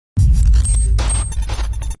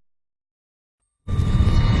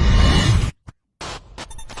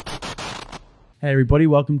Hey everybody,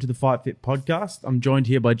 welcome to the FightFit podcast. I'm joined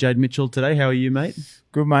here by Jayde Mitchell today. How are you, mate?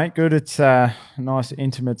 Good, mate. Good. It's a nice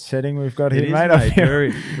intimate setting we've got here, mate. I feel, very,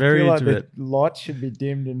 very intimate. Like the lights should be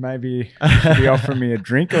dimmed and maybe should be offering me a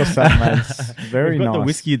drink or something, mate. It's very We've got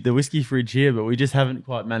nice. the whiskey fridge here, but we just haven't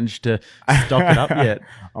quite managed to stock it up yet.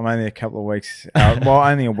 I'm only a couple of weeks,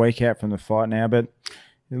 only a week out from the fight now, but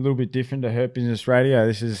a little bit different to Hurt Business Radio.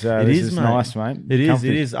 This is nice, mate. It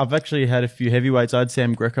is. I've actually had a few heavyweights. I had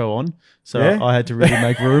Sam Greco on, so yeah. I had to really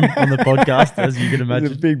make room on the podcast, as you can imagine.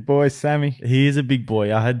 He's a big boy, Sammy. He is a big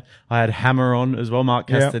boy. I had Hammer on as well, Mark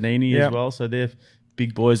Castanini as well. So they're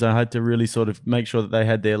big boys. I had to really sort of make sure that they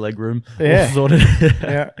had their leg room all sorted.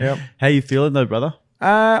 How you feeling though, brother?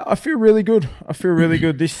 I feel really good.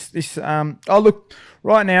 Look,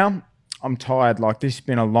 right now I'm tired. Like, this has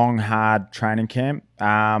been a long, hard training camp.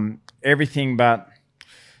 Everything but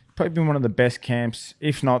probably been one of the best camps,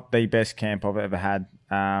 if not the best camp I've ever had.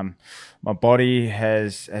 My body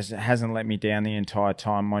hasn't let me down the entire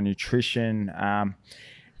time. My nutrition,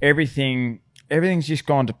 everything's just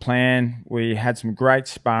gone to plan. We had some great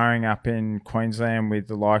sparring up in Queensland with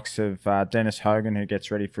the likes of Dennis Hogan, who's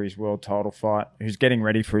getting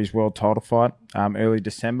ready for his world title fight early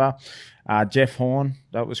December. Jeff Horn,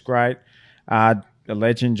 that was great. The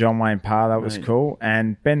legend John Wayne Parr, that was cool.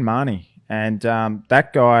 And Ben Marnie. And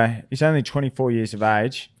that guy, he's only 24 years of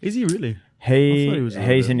age. Is he really?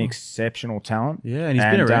 He's an exceptional talent. Yeah, and he's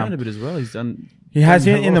been around a bit as well. He's done. He has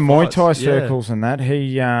in the Muay Thai circles and that.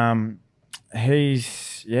 He's done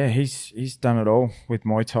it all with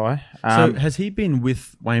Muay Thai. So has he been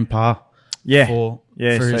with Wayne Parr? Yeah, for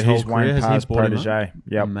so he's Wayne Parr's protege.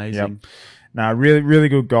 Yep, amazing. Yep. No, really, really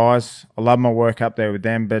good guys. I love my work up there with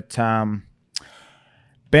them. But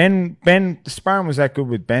Ben, the sparring was that good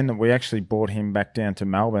with Ben that we actually brought him back down to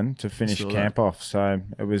Melbourne to finish camp off. So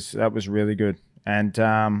that was really good. And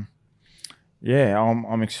I'm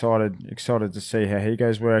excited to see how he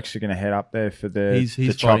goes. We're actually going to head up there for the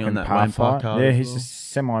Chalk and Parr fight. Yeah, he's a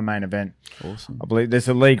semi-main event. Awesome. I believe there's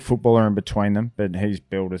a league footballer in between them, but he's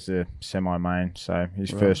billed as a semi-main, so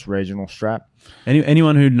his first regional strap.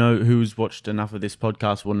 Anyone who's watched enough of this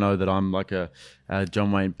podcast will know that I'm like a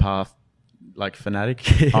John Wayne Parr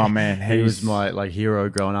fanatic. Oh man, he was my hero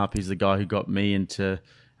growing up. He's the guy who got me into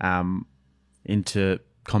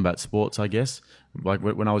combat sports, I guess. Like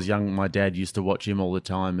when I was young, my dad used to watch him all the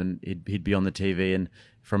time, and he'd be on the TV. And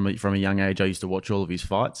from a young age, I used to watch all of his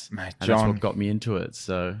fights. Mate, and that's what got me into it.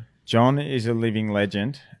 So John is a living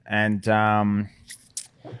legend, and I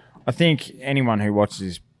think anyone who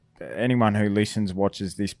watches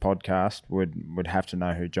this podcast would have to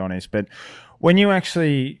know who John is. But when you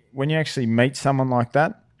actually meet someone like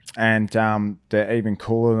that, and they're even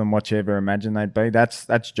cooler than what you ever imagined they'd be,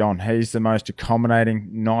 that's John. He's the most accommodating,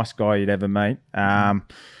 nice guy you'd ever meet. It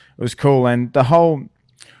was cool, and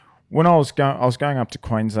when I was going up to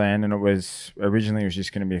Queensland, and it was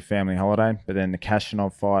just going to be a family holiday, but then the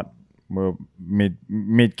Kashanov fight, we were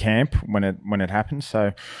mid camp when it happened,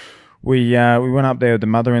 so. We went up there with the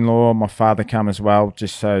mother-in-law. My father come as well,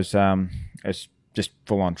 just so it's just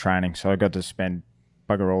full-on training. So I got to spend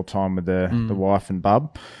bugger all time with the wife and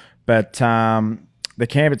bub. But the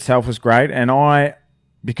camp itself was great. And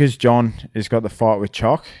because John has got the fight with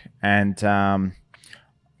Chalk, and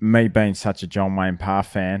me being such a John Wayne Parr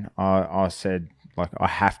fan, I said, I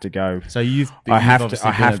have to go. So you've been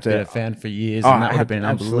a fan for years, and that would have been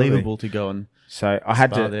unbelievable to go and so I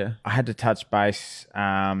had to touch base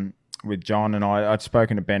with John, and I'd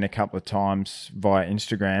spoken to Ben a couple of times via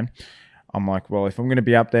Instagram. I'm like, well, if I'm going to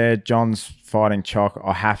be up there, John's fighting Chalk,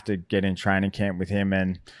 I have to get in training camp with him.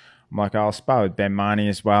 And I'm like, I'll spar with Ben Marnie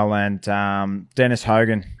as well. And Dennis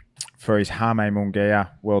Hogan, for his Hame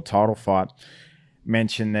Munguia world title fight,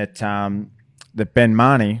 mentioned that Ben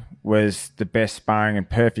Marnie was the best sparring and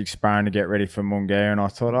perfect sparring to get ready for Munguia. And I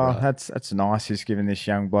thought, that's nice. He's giving this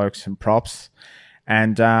young bloke some props.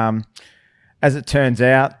 And as it turns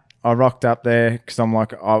out, I rocked up there because I'm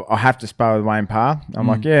like, I have to spar with Wayne Parr. I'm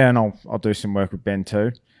like, yeah, and I'll do some work with Ben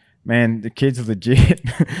too. Man, the kid's legit.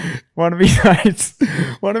 One of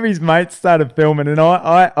his mates started filming, and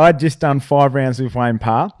I'd just done 5 rounds with Wayne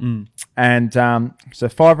Parr. And so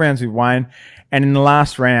 5 rounds with Wayne. And in the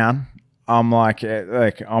last round, I'm like,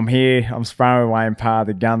 look, I'm here. I'm sparring with Wayne Parr,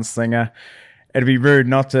 the gunslinger. It'd be rude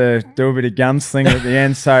not to do a bit of gunslinger at the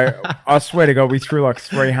end. So I swear to God, we threw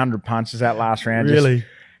 300 punches that last round. Really? Just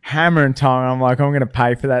hammer and tongue. I'm like, I'm going to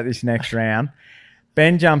pay for that this next round.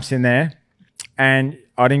 Ben jumps in there, and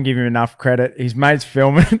I didn't give him enough credit. His mate's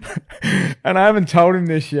filming, And I haven't told him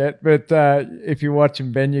this yet, but if you're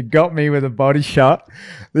watching, Ben, you got me with a body shot.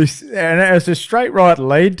 And it was a straight right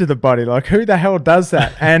lead to the body. Like, who the hell does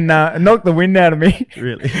that? And knocked the wind out of me.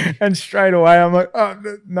 Really? And straight away, I'm like, oh,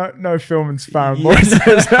 no filming sparring, boys.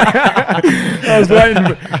 I was waiting.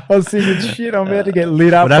 I was thinking, shit, I'm about to get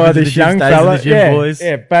lit up by this young fella. Boys?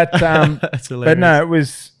 Yeah, but no,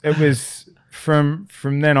 it was from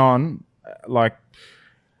then on, like,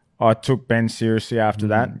 I took Ben seriously after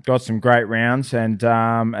that. Got some great rounds, and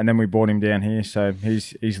then we brought him down here, so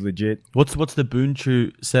he's legit. What's the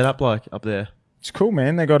Boonchu setup like up there? It's cool,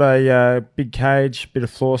 man. They got a big cage, bit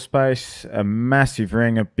of floor space, a massive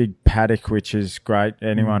ring, a big paddock, which is great.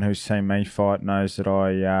 Anyone who's seen me fight knows that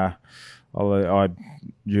I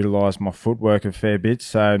utilise my footwork a fair bit,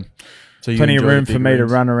 so plenty of room for me to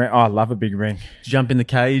run around. Oh, I love a big ring. Did you jump in the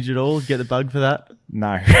cage at all? Get the bug for that?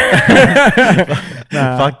 No.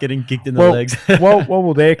 Fuck getting kicked in the legs. well,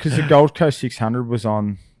 we're there because the Gold Coast 600 was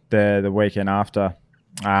on the weekend after.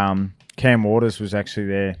 Cam Waters was actually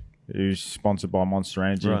there, who's sponsored by Monster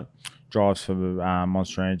Energy. Right. Drives for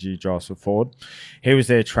Monster Energy, drives for Ford. He was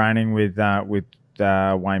there training with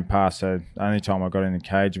Wayne Parr, so the only time I got in the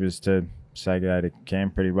cage was to say good day to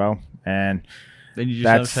Cam pretty well. And then you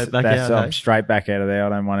just I'm straight back out of there. I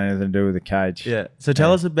don't want anything to do with the cage. Yeah. So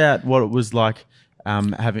tell us about what it was like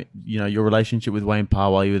having your relationship with Wayne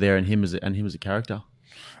Parr while you were there, and him as a character.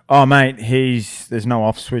 Oh mate, there's no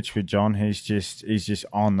off switch with John. He's just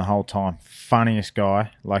on the whole time. Funniest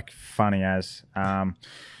guy, like funny as.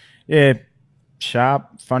 Yeah,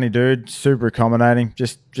 sharp, funny dude, super accommodating.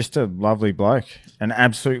 Just a lovely bloke, an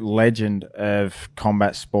absolute legend of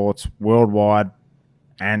combat sports worldwide.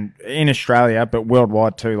 And in Australia, but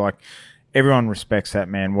worldwide too. Like, everyone respects that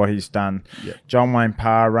man, what he's done. Yep. John Wayne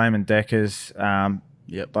Parr, Raymond Deckers.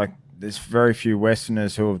 Yep. Like, there's very few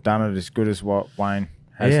Westerners who have done it as good as what Wayne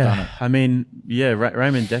has done it. I mean,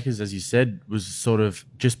 Raymond Deckers, as you said, was sort of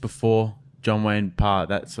just before John Wayne Parr,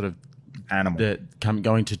 that sort of animal.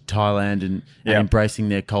 Going to Thailand and embracing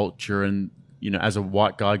their culture, and as a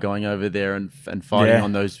white guy going over there and fighting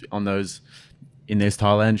on those in those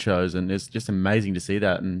Thailand shows, and it's just amazing to see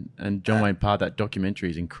that. And John Wayne Parr, that documentary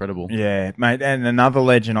is incredible. Yeah, mate. And another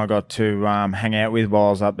legend I got to hang out with while I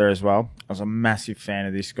was up there as well. I was a massive fan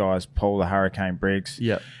of this guy's Paul the Hurricane Briggs.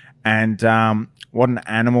 Yeah. And what an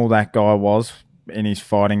animal that guy was in his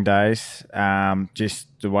fighting days. Just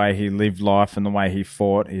the way he lived life and the way he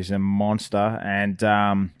fought. He's a monster. And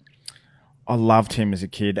I loved him as a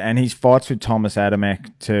kid. And his fights with Thomas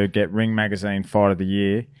Adamek to get Ring Magazine Fight of the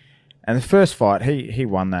Year. And the first fight, he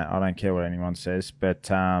won that. I don't care what anyone says, but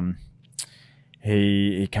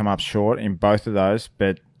he come up short in both of those.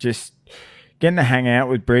 But just getting to hang out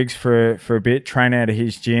with Briggs for a bit, train out of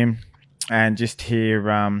his gym, and just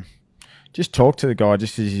hear, just talk to the guy,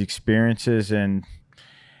 just his experiences, and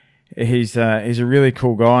he's a really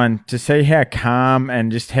cool guy. And to see how calm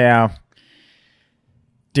and just how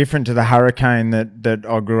different to the Hurricane that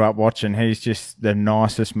I grew up watching. He's just the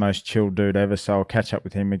nicest, most chilled dude ever. So I'll catch up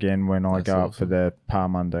with him again when I go up for the Parr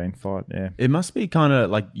Mundine fight. Yeah, it must be kind of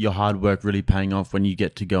like your hard work really paying off when you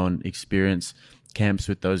get to go and experience camps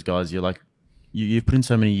with those guys. You're like, you've put in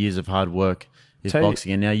so many years of hard work with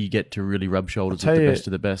boxing, and now you get to really rub shoulders with the best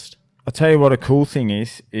of the best. I'll tell you what a cool thing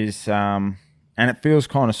is and it feels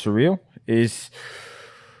kind of surreal, is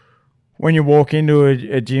when you walk into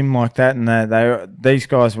a gym like that, and these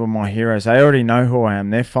guys were my heroes. They already know who I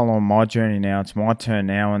am. They're following my journey now. It's my turn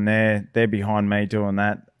now, and they're behind me doing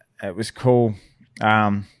that. It was cool.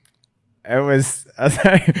 What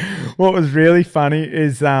was really funny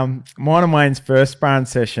is mine and Wayne's first sparring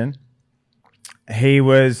session. He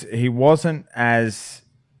wasn't as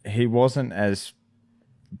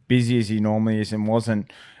busy as he normally is, and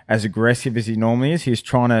wasn't as aggressive as he normally is. He was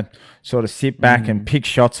trying to sort of sit back and pick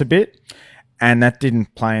shots a bit, and that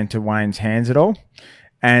didn't play into Wayne's hands at all.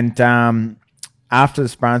 And after the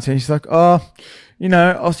sparring session, he's like, I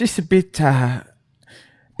was just a bit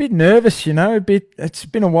nervous, it's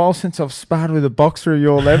been a while since I've sparred with a boxer of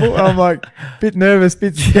your level. And I'm like, bit nervous,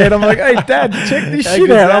 bit scared. I'm like, hey, Dad, check this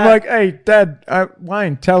shit out. I'm like, hey, Dad,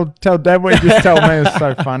 Wayne, tell Dad what you just told me. It was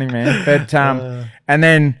so funny, man. But and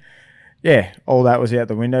then, yeah, all that was out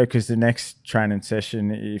the window because the next training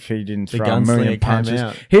session, if he didn't throw a million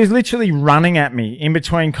punches, he was literally running at me in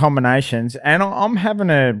between combinations, and I'm having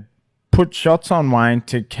to put shots on Wayne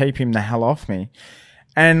to keep him the hell off me.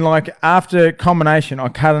 And like after combination, I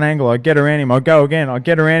cut an angle, I get around him, I go again, I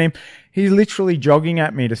get around him. He's literally jogging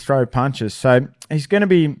at me to throw punches. So he's going to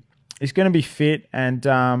be fit, and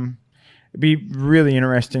it'd be really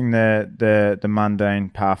interesting the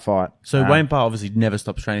Mundine Parr fight. So Wayne Parr obviously never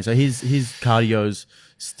stops training. So his cardio's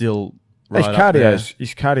still right up there.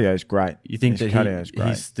 His cardio's great. You think that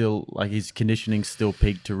he's still, like, his conditioning's still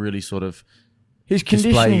peaked to really sort of his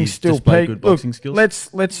conditioning's still display peaked. good boxing skills?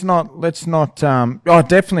 Let's not. I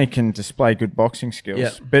definitely can display good boxing skills.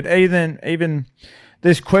 Yeah. But even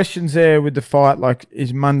there's questions there with the fight. Like,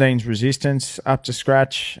 is Mundine's resistance up to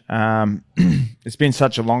scratch? It's been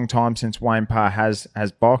such a long time since Wayne Parr has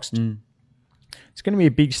boxed. It's going to be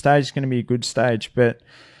a big stage. It's going to be a good stage, but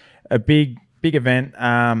a big event.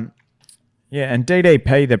 And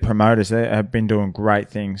DDP, the promoters, they have been doing great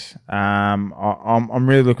things. I'm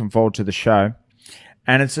really looking forward to the show.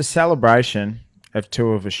 And it's a celebration of two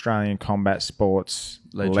of Australian combat sports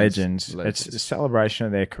legends. It's a celebration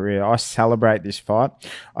of their career. I celebrate this fight.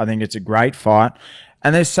 I think it's a great fight.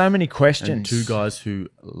 And there's so many questions. And two guys who,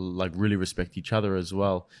 like, really respect each other as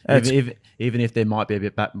well. Even if there might be a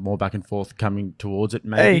bit more back and forth coming towards it,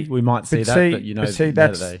 maybe we might see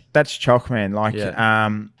that. That's Choc, man. Like,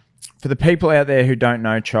 for the people out there who don't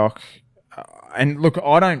know Choc, and look,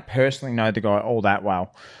 I don't personally know the guy all that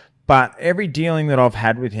well, but every dealing that I've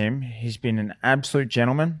had with him, he's been an absolute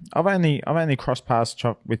gentleman. I've only crossed paths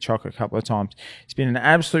with Choc a couple of times. He's been an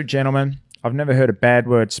absolute gentleman. I've never heard a bad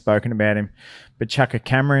word spoken about him. But chuck a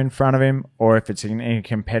camera in front of him, or if it's in a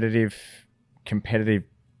competitive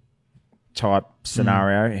type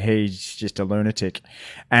scenario, he's just a lunatic.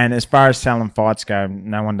 And as far as selling fights go,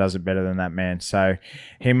 no one does it better than that man. So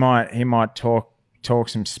he might talk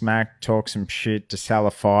some smack, talk some shit to sell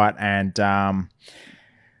a fight, and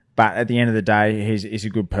but at the end of the day, he's a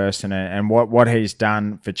good person, and what he's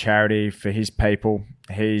done for charity, for his people,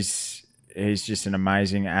 he's just an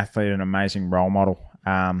amazing athlete, an amazing role model.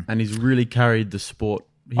 And he's really carried the sport.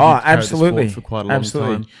 Absolutely, for quite a long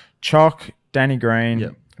time. Choc, Danny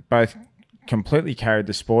Green, both completely carried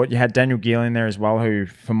the sport. You had Daniel Gill in there as well, who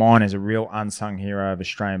for mine is a real unsung hero of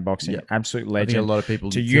Australian boxing. Absolute legend. I think a lot of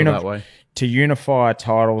people feel that way. To unify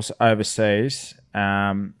titles overseas,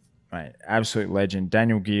 mate, absolute legend.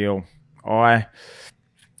 Daniel Gill. I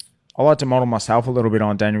like to model myself a little bit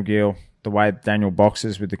on Daniel Gill, the way Daniel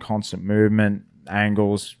boxes with the constant movement,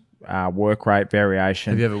 angles, work rate,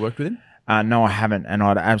 variation. Have you ever worked with him? No, I haven't, and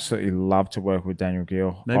I'd absolutely love to work with Daniel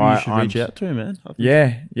Gill. Maybe you should reach out to him, man.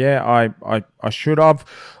 I should.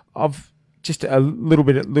 I've just a little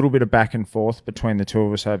bit of back and forth between the two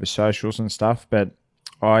of us over socials and stuff, but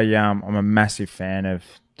I'm a massive fan of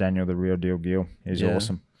Daniel the Real Deal Gill. He's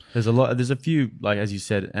awesome. There's a few, like, as you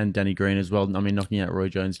said, and Danny Green as well. I mean, knocking out Roy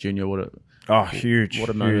Jones Jr. What a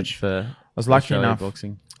moment for Australian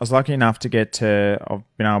boxing. I was lucky enough to I've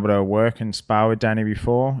been able to work and spar with Danny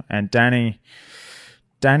before, and Danny's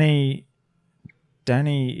Danny.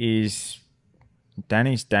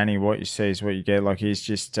 What you see is what you get. Like, he's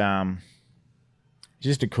just a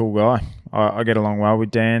cool guy. I get along well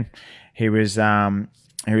with Dan. He was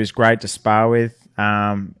great to spar with.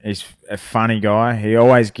 He's a funny guy. He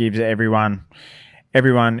always gives everyone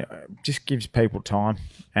just gives people time,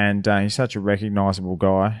 and he's such a recognisable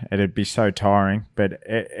guy. It'd be so tiring, but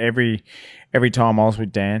every time I was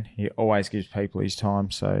with Dan, he always gives people his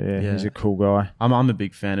time. So he's a cool guy. I'm a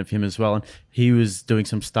big fan of him as well, and he was doing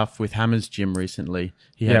some stuff with Hammer's Gym recently.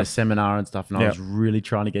 He had a seminar and stuff, and I was really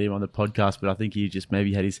trying to get him on the podcast, but I think he just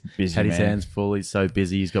maybe had his hands full. He's so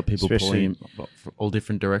busy. He's got people pulling him for all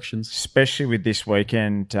different directions. Especially with this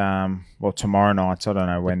weekend, tomorrow night. I don't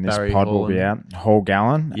know when this pod will be out. Hall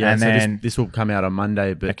Gallen. Yeah, and so then this will come out on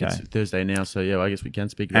Monday, but it's Thursday now, so I guess we can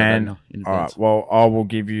speak about that now in advance. All right, well, I will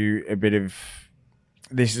give you a bit of...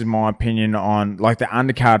 This is my opinion on, like, the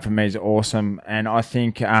undercard for me is awesome, and I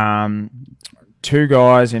think two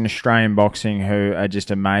guys in Australian boxing who are just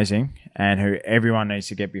amazing and who everyone needs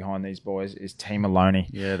to get behind these boys is Team Maloney.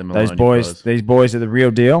 Yeah, the Maloney These boys are the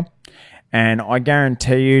real deal, and I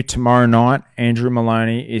guarantee you tomorrow night Andrew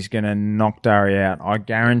Maloney is going to knock Dari out. I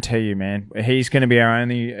guarantee you, man. He's going to be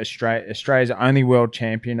Australia's only world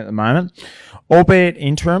champion at the moment, albeit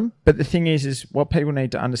interim. But the thing is what people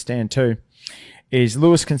need to understand too is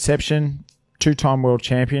Lewis Conception, two-time world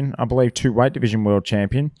champion, I believe 2 weight division world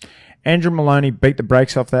champion. Andrew Maloney beat the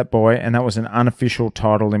brakes off that boy, and that was an unofficial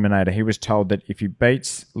title eliminator. He was told that if he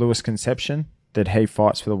beats Lewis Conception, that he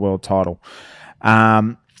fights for the world title.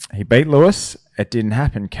 He beat Lewis. It didn't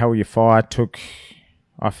happen. Cal Yafai took...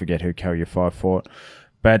 I forget who Cal Yafai fought,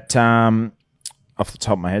 but off the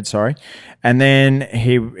top of my head, sorry. And then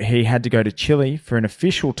he had to go to Chile for an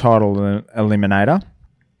official title eliminator,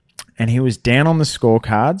 and he was down on the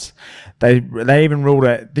scorecards. They even ruled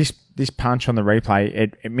this punch on the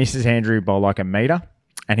replay. It misses Andrew by like a meter,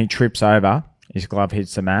 and he trips over. His glove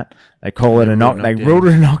hits the mat. They call it a knock. They ruled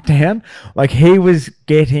it a knockdown. Like, he was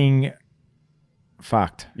getting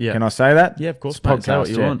fucked. Yeah. Can I say that? Yeah, of course. It's podcast, Say what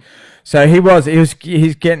you want. So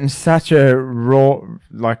he's getting such a raw,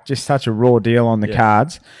 like just such a raw deal on the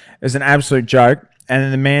cards. It was an absolute joke. And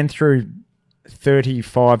then the man threw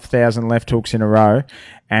 35,000 left hooks in a row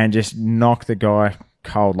and just knocked the guy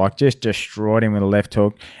cold, like just destroyed him with a left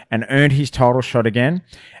hook and earned his title shot again.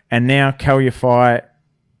 And now Kalyafai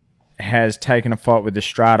has taken a fight with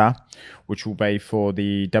Estrada, which will be for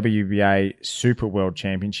the WBA Super World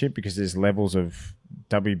Championship, because there's levels of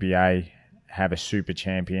WBA have a super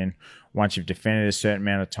champion. Once you've defended a certain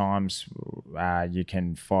amount of times, you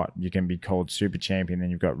can fight. You can be called super champion. Then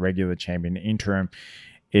you've got regular champion. Interim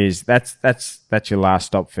is that's your last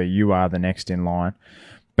stop for you are the next in line.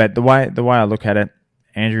 But the way I look at it,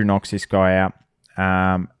 Andrew knocks this guy out,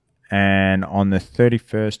 and on the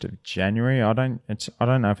 31st of January, I don't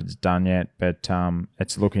know if it's done yet, but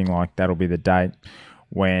it's looking like that'll be the date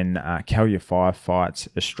when Kalyafai fights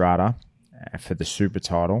Estrada for the super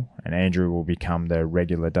title, and Andrew will become the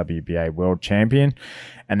regular WBA world champion.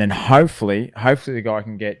 And then hopefully the guy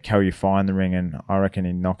can get Kalyafai in the ring, and I reckon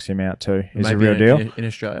he knocks him out too. Is it a real deal? In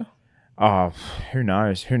Australia? Oh, who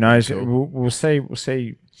knows? Cool. We'll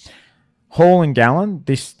see. Hall and Gallen,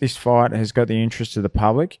 this fight has got the interest of the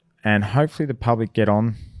public, and hopefully the public get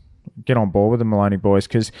on board with the Maloney boys,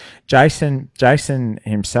 because Jason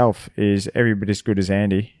himself is every bit as good as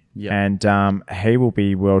Andy. Yep. And he will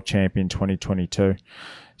be world champion 2022.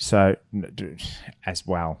 So, as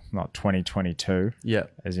well, not 2022,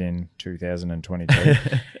 as in 2022.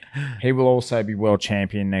 He will also be world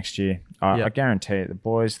champion next year. I guarantee it. The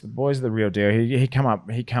boys are the real deal. He come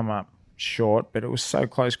up short, but it was so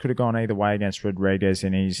close. Could have gone either way against Rodriguez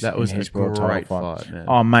in his world title fight. Man.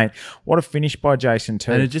 Oh mate, what a finish by Jason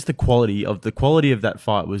too! And just the quality of that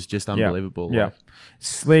fight was just unbelievable. Yeah,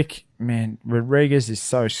 slick man. Rodriguez is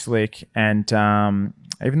so slick, and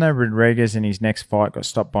even though Rodriguez in his next fight got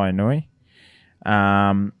stopped by Inouye,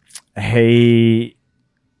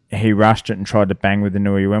 he rushed it and tried to bang with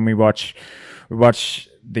Inouye. When we watch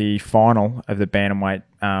the final of the bantamweight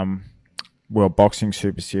World Boxing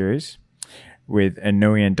Super Series with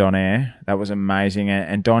Inouye and Donaire, that was amazing.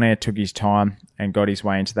 And Donaire took his time and got his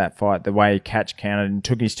way into that fight. The way he catch counted and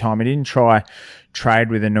took his time. He didn't try trade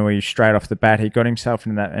with Inouye straight off the bat. He got himself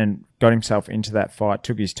into that fight,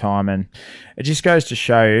 took his time, and it just goes to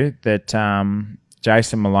show you that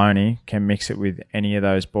Jason Maloney can mix it with any of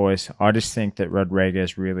those boys. I just think that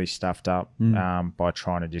Rodriguez really stuffed up by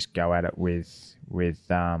trying to just go at it with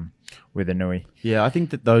Inouye. Yeah, I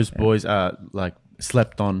think that those boys are like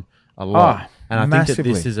slept on a lot. And I think that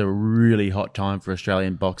this is a really hot time for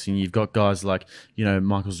Australian boxing. You've got guys like,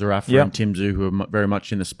 Michael Zarafa and Tim Tszyu, who are very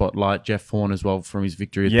much in the spotlight. Jeff Horn as well from his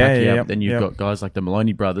victory with Pacquiao. Yep. Then you've got guys like the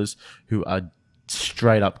Maloney brothers, who are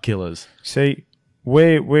straight up killers. See,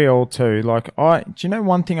 we all too. Like, do you know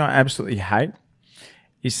one thing I absolutely hate?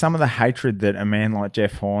 Is some of the hatred that a man like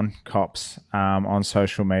Jeff Horn cops on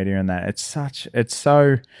social media and that.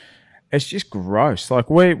 It's just gross. Like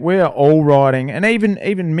we are all riding, and even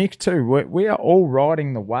Mick too. We are all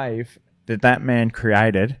riding the wave that man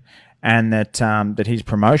created, and that his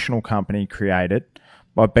promotional company created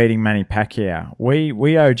by beating Manny Pacquiao.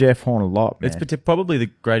 We owe Jeff Horn a lot, man. It's probably the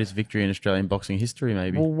greatest victory in Australian boxing history,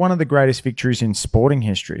 maybe. Well, one of the greatest victories in sporting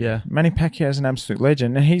history. Yeah. Manny Pacquiao is an absolute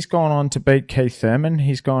legend, and he's gone on to beat Keith Thurman.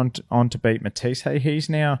 He's gone on to beat Matisse. He's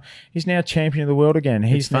now champion of the world again.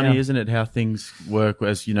 It's funny, isn't it, how things work?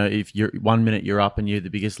 As if you're 1 minute you're up and you're the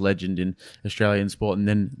biggest legend in Australian sport, and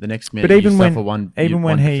then the next minute you suffer one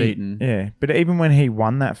defeat. But even when he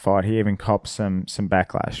won that fight, he even copped some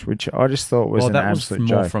backlash, which I just thought was an absolute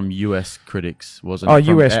joke. More from US critics, wasn't it?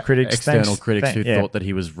 US critics, external critics who thought that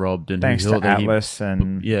he was robbed, and thanks who thought to Atlas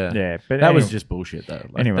but that was just bullshit though.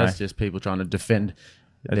 Anyway, that's just people trying to defend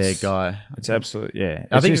their guy. It's absolute,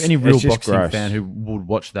 I think any real boxing fan who would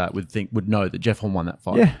watch that would know that Jeff Horn won that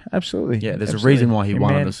fight. Yeah, absolutely. Yeah, there's a reason why he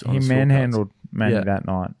won. He manhandled Manny that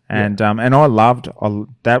night, and I loved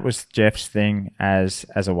that was Jeff's thing as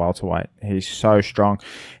a welterweight. He's so strong.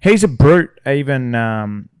 He's a brute, even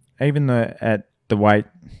at the weight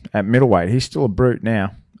at middleweight. He's still a brute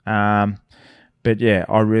now. But yeah,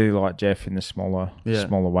 I really like Jeff in the smaller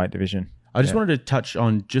weight division. I just wanted to touch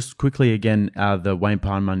on just quickly again the Wayne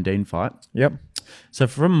Parr and Mundine fight. Yep. So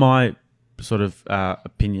from my sort of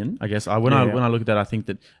opinion, I guess when I look at that, I think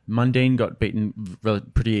that Mundine got beaten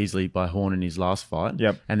pretty easily by Horn in his last fight.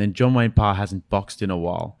 Yep. And then John Wayne Parr hasn't boxed in a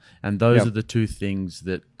while, and those are the two things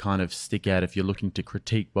that kind of stick out if you're looking to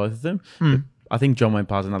critique both of them. I think John Wayne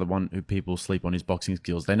Parr's another one who people sleep on his boxing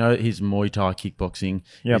skills. They know his Muay Thai kickboxing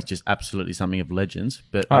is just absolutely something of legends,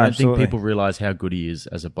 but I don't think people realise how good he is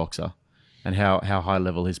as a boxer. and how high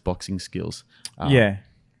level his boxing skills are. Yeah.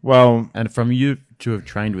 Well, and from you to have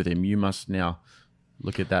trained with him, you must now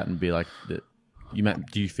look at that and be like, do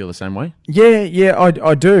you feel the same way? Yeah,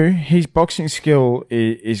 I do. His boxing skill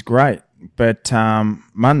is great, but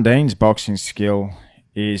Mundine's boxing skill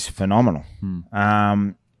is phenomenal.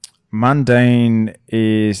 Mundine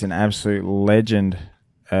is an absolute legend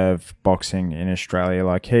of boxing in Australia.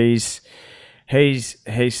 Like he's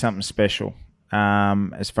something special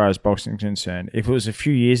as far as boxing is concerned. If it was a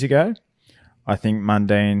few years ago, I think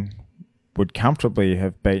Mundine would comfortably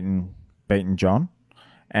have beaten John,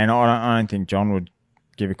 and I don't think John would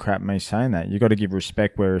give a crap me saying that. You've got to give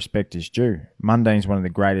respect where respect is due. Mundine's one of the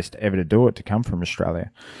greatest ever to do it, to come from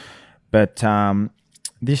Australia. But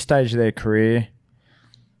this stage of their career,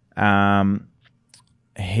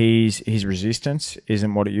 his resistance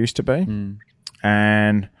isn't what it used to be,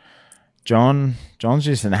 and John's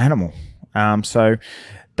just an animal. So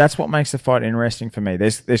that's what makes the fight interesting for me.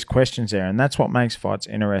 There's questions there, and that's what makes fights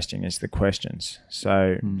interesting is the questions.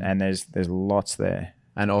 So and there's lots there.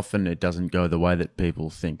 And often it doesn't go the way that people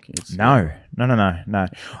think. No.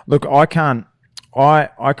 Look, I kind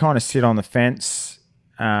of sit on the fence,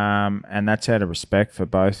 and that's out of respect for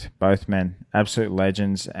both men, absolute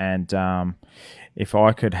legends. And if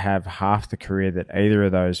I could have half the career that either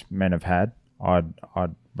of those men have had, I'd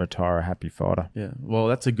retire a happy fighter. Yeah, well,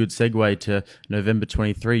 that's a good segue to November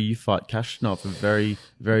 23. You fight Kashanov, a very,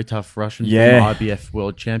 very tough Russian former IBF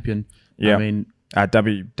world champion. Yeah, I mean,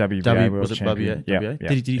 WBA world champion. WBA?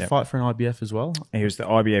 Did he fight for an IBF as well? He was the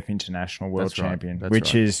IBF international world champion,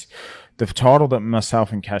 which right. is the title that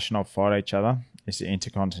myself and Kashanov fight each other. Is the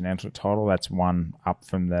intercontinental title. That's one up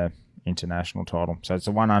from the international title. So it's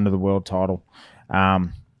the one under the world title.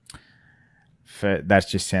 That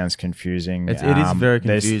just sounds confusing. It is very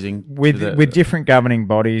confusing. With different governing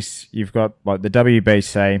bodies, you've got like the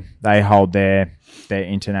WBC, they hold their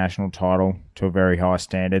international title to a very high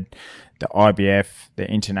standard. The IBF, the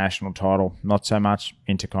international title, not so much.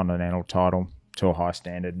 Intercontinental title to a high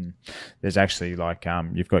standard. And there's actually like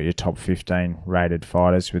you've got your top 15 rated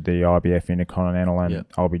fighters with the IBF Intercontinental, and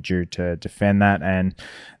I'll be due to defend that, and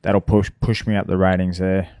that'll push me up the ratings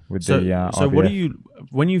there with the IBF. So what do you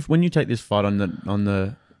when you take this fight on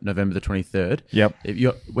the November the 23rd? Yep.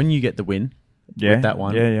 When you get the win, with that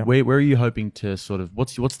one, where are you hoping to sort of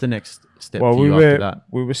what's the next step for you after that?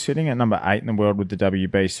 We were sitting at number 8 in the world with the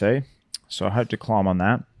WBC, so I hope to climb on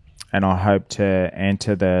that. And I hope to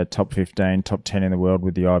enter the top 15, top 10 in the world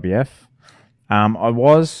with the IBF. I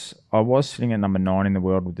was sitting at number 9 in the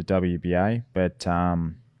world with the WBA, but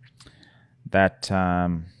that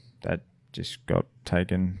just got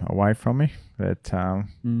taken away from me. But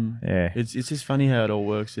yeah, it's just funny how it all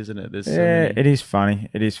works, isn't it? It is funny.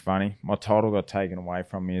 It is funny. My title got taken away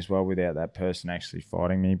from me as well without that person actually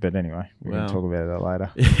fighting me. But anyway, we can talk about that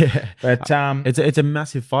later. Yeah, but it's a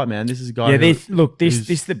massive fight, man. This is a guy. This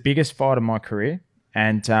is the biggest fight of my career,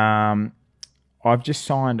 and I've just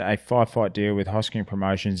signed a 5-fight deal with Hosking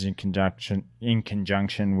Promotions in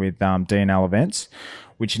conjunction with DNL Events,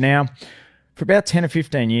 which now for about 10 or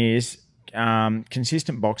 15 years.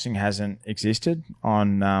 Consistent boxing hasn't existed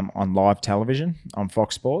on live television on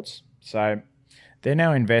Fox Sports, so they're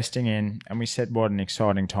now investing in. And we said what an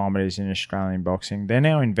exciting time it is in Australian boxing. They're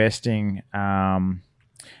now investing in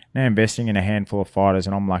a handful of fighters,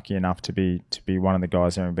 and I'm lucky enough to be one of the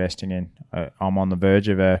guys they're investing in. I'm on the verge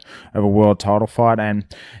of a world title fight, and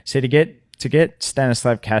so to get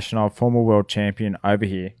Stanislav Kashanov, former world champion, over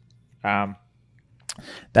here.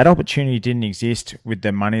 That opportunity didn't exist with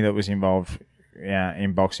the money that was involved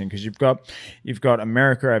in boxing, because you've got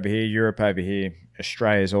America over here, Europe over here,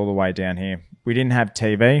 Australia's all the way down here. We didn't have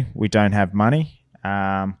TV, we don't have money,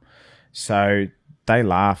 so they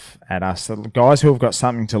laugh at us. The guys who have got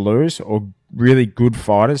something to lose or really good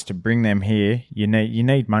fighters, to bring them here, you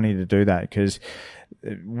need money to do that, because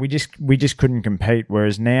we just couldn't compete.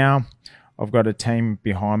 Whereas now, I've got a team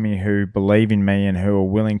behind me who believe in me and who are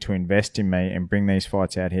willing to invest in me and bring these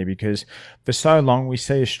fights out here, because for so long we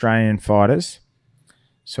see Australian fighters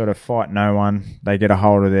sort of fight no one. They get a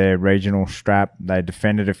hold of their regional strap. They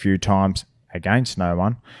defend it a few times against no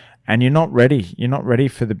one, and you're not ready. You're not ready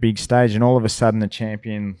for the big stage, and all of a sudden the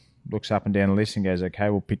champion looks up and down the list and goes, "Okay,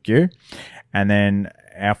 we'll pick you," and then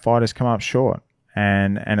our fighters come up short,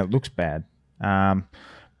 and it looks bad. But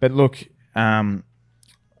look.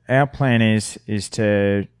 Our plan is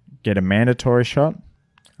to get a mandatory shot,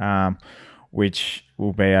 which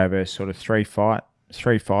will be over sort of three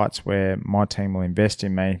fights where my team will invest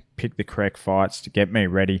in me, pick the correct fights to get me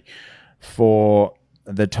ready for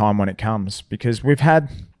the time when it comes. Because we've had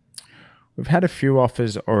a few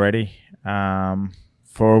offers already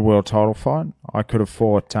for a world title fight. I could have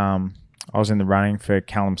fought. I was in the running for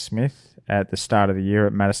Callum Smith at the start of the year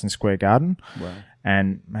at Madison Square Garden. Wow.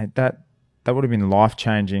 And mate, that would have been a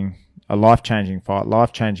life-changing fight,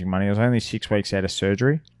 life-changing money. I was only 6 weeks out of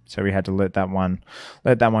surgery, so we had to let that one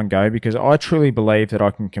go, because I truly believe that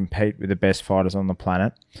I can compete with the best fighters on the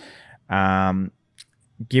planet.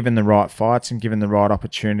 Given the right fights and given the right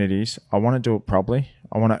opportunities, I want to do it properly.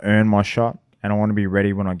 I want to earn my shot, and I want to be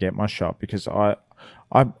ready when I get my shot, because I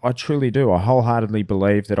truly do. I wholeheartedly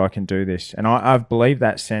believe that I can do this, and I've believed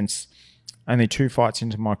that since only 2 fights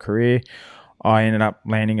into my career. I ended up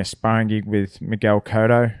landing a sparring gig with Miguel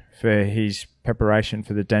Cotto for his preparation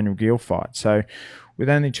for the Daniel Gill fight. So with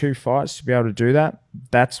only 2 fights to be able to do that,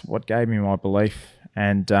 that's what gave me my belief,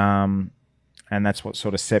 and that's what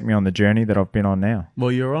sort of set me on the journey that I've been on now.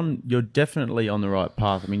 Well, you're definitely on the right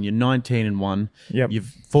path. I mean, you're 19-1. Yep.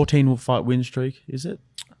 You've 14 fight win streak, is it?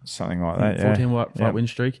 Something like that, 14 fight win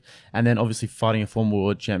streak. And then obviously fighting a former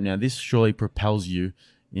world champ. Now, this surely propels you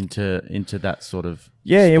into that sort of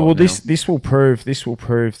well, now. this will prove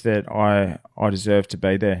that I deserve to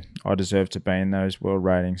be there. I deserve to be in those world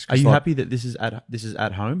ratings. Are you happy that this is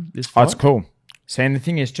at home? This fight? Oh, it's cool. See, and the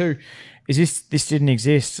thing is too, is this didn't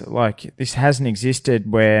exist. Like, this hasn't existed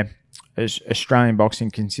where Australian boxing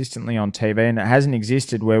consistently on TV, and it hasn't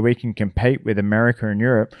existed where we can compete with America and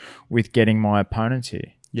Europe with getting my opponents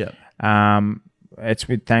here. Yeah. It's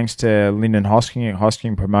with thanks to Lyndon Hosking at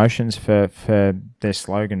Hosking Promotions for their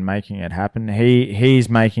slogan, making it happen. He's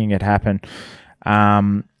making it happen.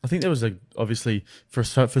 I think there was obviously for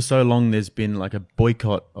so long there's been like a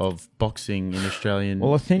boycott of boxing in Australian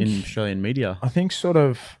in Australian media. I think sort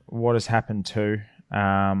of what has happened too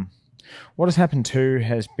has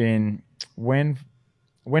been when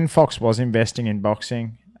Fox was investing in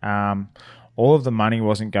boxing, all of the money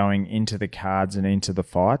wasn't going into the cards and into the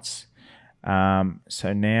fights.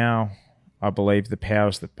 So now I believe the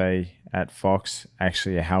powers that be at Fox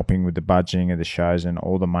actually are helping with the budgeting of the shows, and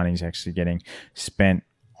all the money's actually getting spent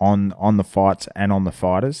on the fights and on the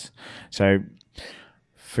fighters. So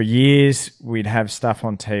for years we'd have stuff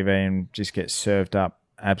on TV and just get served up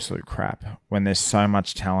absolute crap when there's so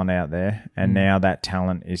much talent out there, and now that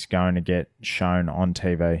talent is going to get shown on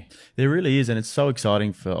TV. There really is, and it's so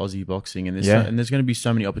exciting for Aussie boxing, and there's going to be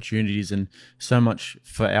so many opportunities and so much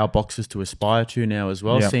for our boxers to aspire to now as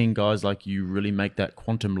well. Seeing guys like you really make that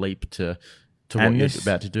quantum leap to what you're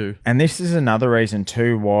about to do. And this is another reason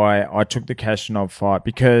too why I took the Kashanov fight,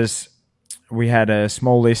 because we had a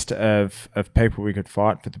small list of people we could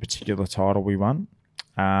fight for the particular title we won.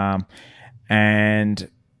 And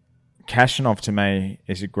Kashanov to me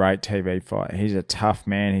is a great TV fight. He's a tough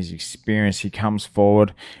man. He's experienced. He comes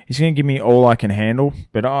forward. He's going to give me all I can handle.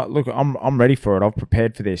 But look, I'm ready for it. I've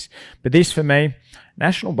prepared for this. But this for me,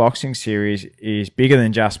 National Boxing Series is bigger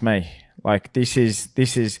than just me. Like this is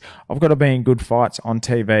I've got to be in good fights on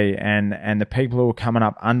TV, and the people who are coming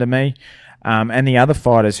up under me. And the other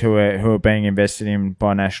fighters who are being invested in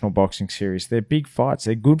by National Boxing Series, they're big fights.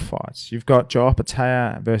 They're good fights. You've got Joe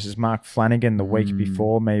Patea versus Mark Flanagan the week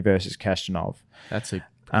before, me versus Kashanov. That's a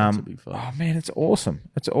big fight. Oh man, it's awesome.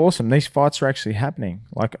 It's awesome. These fights are actually happening.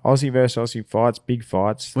 Like Aussie versus Aussie fights, big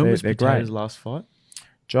fights. When was they're Patea's great. last fight?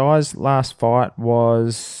 Joe's last fight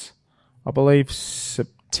was, I believe,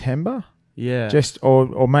 September. Yeah,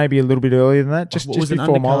 or maybe a little bit earlier than that. Just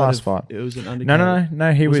before my last fight. It was an undercard.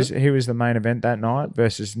 No. He was the main event that night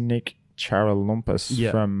versus Nick Charalumpus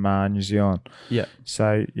from New Zealand. Yeah.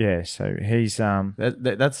 So he's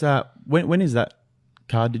that's when is that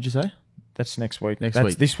card? Did you say? That's next week.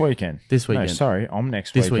 That's this weekend. This weekend. No, sorry, I'm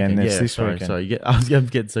next weekend. This weekend. Sorry, I'm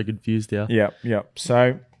getting so confused here. Yep.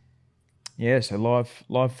 So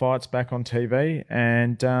live fights back on TV,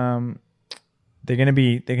 and they're going to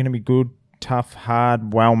be good, tough,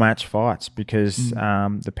 hard, well-matched fights, because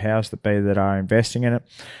the powers that be that are investing in it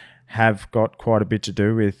have got quite a bit to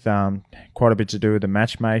do with the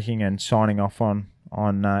matchmaking and signing off on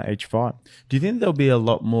each fight. Do you think there'll be a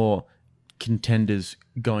lot more contenders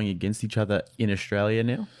going against each other in Australia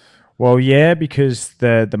now? Well, yeah, because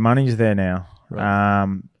the money's there now.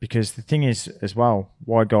 Right. Because the thing is as well,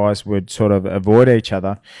 why guys would sort of avoid each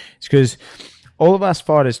other is because all of us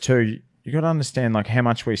fighters too. You got to understand like how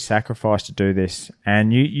much we sacrifice to do this,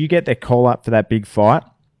 and you get that call up for that big fight.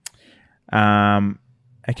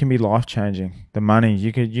 It can be life changing. The money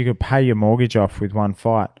you could pay your mortgage off with one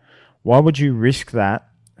fight. Why would you risk that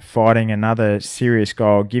fighting another serious guy,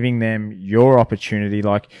 or giving them your opportunity?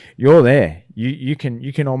 Like, you're there, you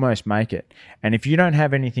can almost make it, and if you don't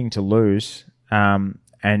have anything to lose,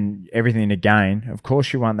 and everything to gain, of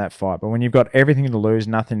course you want that fight. But when you've got everything to lose,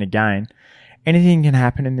 nothing to gain, anything can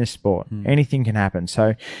happen in this sport. Anything can happen.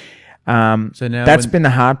 So now that's been the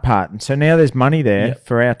hard part. And so now there's money there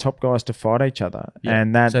for our top guys to fight each other.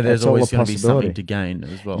 And so there's always going to be something to gain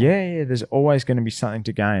as well. Yeah, there's always going to be something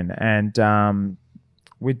to gain. And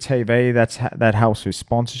with TV, that helps with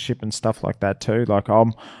sponsorship and stuff like that too. Like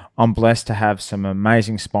I'm blessed to have some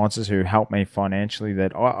amazing sponsors who help me financially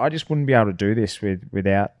that I just wouldn't be able to do this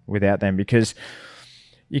without them, because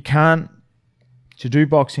you can't, to do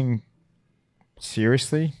boxing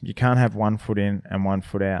seriously, you can't have one foot in and one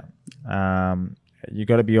foot out. You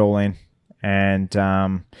got to be all in and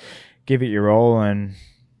give it your all and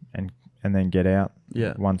then get out.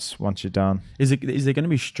 Yeah. Once you're done. Is there going to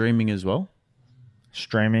be streaming as well?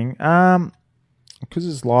 Streaming, because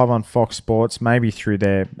it's live on Fox Sports, maybe through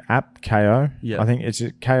their app KO. Yeah, I think it's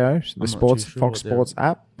KO, the Fox Sports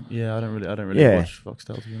app. Yeah, I don't really watch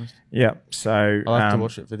Foxtel, to be honest. Yeah, so I'll have to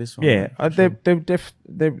watch it for this one. Yeah,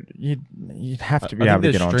 you'd have to be able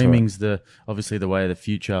to get onto it. Streaming's obviously the way of the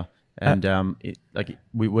future, and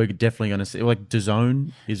we're definitely going to see, like,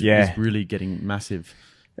 DAZN is really getting massive.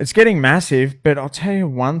 It's getting massive, but I'll tell you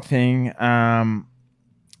one thing.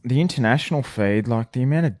 The international feed, like the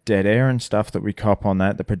amount of dead air and stuff that we cop on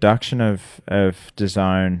that, the production of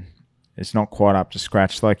DAZN is not quite up to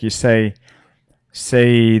scratch. Like you see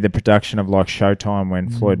the production of like Showtime when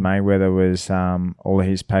Floyd Mayweather was all of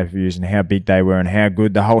his pay-per-views and how big they were and how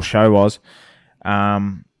good the whole show was.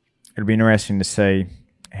 It'll be interesting to see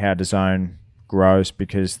how DAZN grows,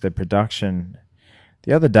 because the production.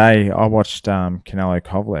 The other day I watched Canelo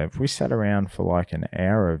Kovalev. We sat around for like an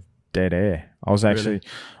hour of dead air. I was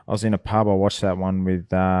in a pub. I watched that one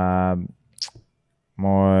with my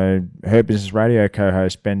Hurt Business Radio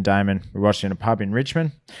co-host Ben Damon. We watched it in a pub in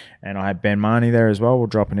Richmond, and I had Ben Marnie there as well. We're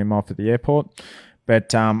dropping him off at the airport.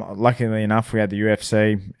 But luckily enough, we had the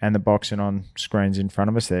UFC and the boxing on screens in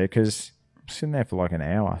front of us there, because I was sitting there for like an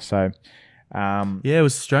hour. So it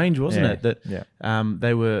was strange, wasn't it? That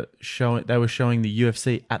they were showing the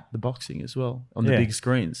UFC at the boxing as well on the big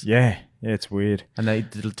screens. Yeah, it's weird. And they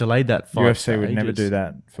delayed that fight. UFC would never do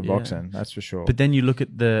that for boxing, that's for sure. But then you look at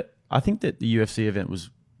I think that the UFC event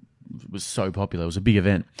was so popular. It was a big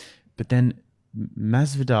event. But then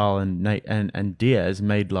Masvidal and Diaz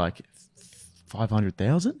made like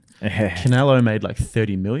 500,000. Canelo made like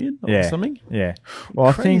 30 million or something. Yeah.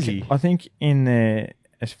 Well, Crazy. I think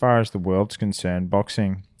as far as the world's concerned,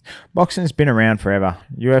 boxing's been around forever.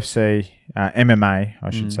 UFC, MMA, I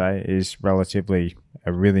should say, is relatively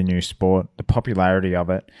a really new sport. The popularity of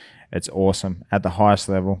it, it's awesome. At the highest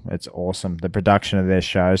level, it's awesome. The production of their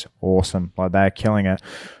shows, awesome. Like, they're killing it.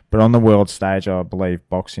 But on the world stage, I believe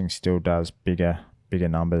boxing still does bigger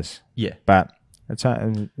numbers. Yeah. But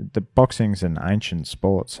the boxing's an ancient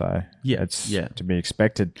sport, so it's to be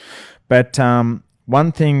expected. But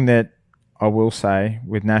one thing that I will say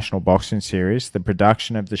with National Boxing Series, the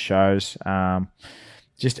production of the shows,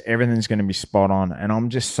 just everything's going to be spot on, and I'm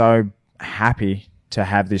just so happy to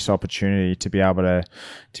have this opportunity to be able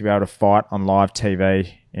to fight on live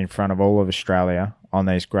TV in front of all of Australia on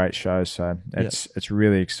these great shows. So it's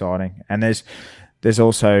really exciting. And there's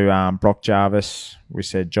also Brock Jarvis. We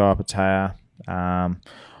said Jai Patea.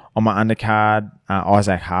 On my undercard,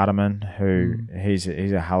 Isaac Hardiman, who he's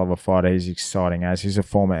a hell of a fighter. He's exciting as he's a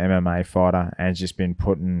former MMA fighter and just been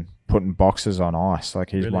putting boxers on ice.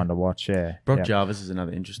 Like, he's one to watch. Yeah, Brock Jarvis is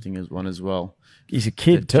another interesting one as well. He's a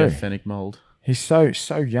kid too. Jeff Fennick mold. He's so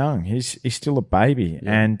young. He's still a baby,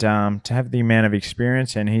 and to have the amount of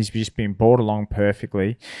experience, and he's just been brought along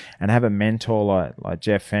perfectly, and have a mentor like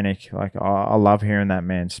Jeff Fennick. Like, I love hearing that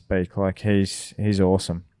man speak. Like, he's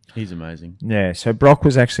awesome. He's amazing. Yeah. So Brock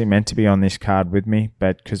was actually meant to be on this card with me,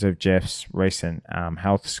 but because of Jeff's recent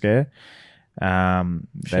health scare, they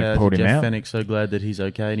pulled him out. Jeff Fennick, so glad that he's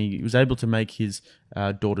okay, and he was able to make his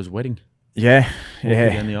daughter's wedding. Yeah.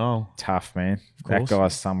 Down the aisle. Tough, man. That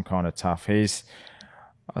guy's some kind of tough. I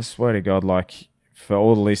swear to God, like, for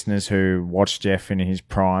all the listeners who watched Jeff in his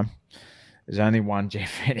prime, there's only one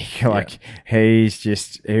Jeff Fennick. Like, he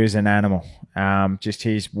was an animal. Just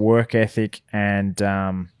his work ethic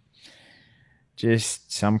and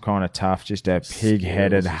just some kind of tough, just a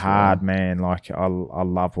pig-headed, hard man. Like, I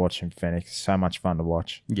love watching Fennick. It's so much fun to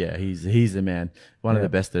watch. Yeah, he's the man. One of the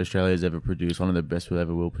best that Australia's ever produced. One of the best we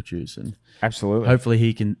ever will produce. And absolutely. Hopefully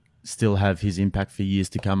he can still have his impact for years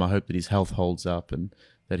to come. I hope that his health holds up and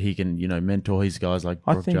that he can, mentor his guys like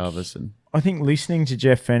Brock Jarvis. And I think listening to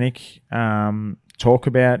Jeff Fennick talk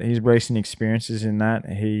about his recent experiences in that,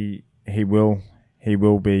 he's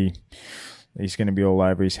going to be all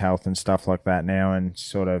over his health and stuff like that now, and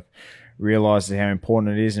sort of realizes how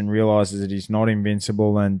important it is and realizes that he's not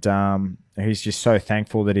invincible. And he's just so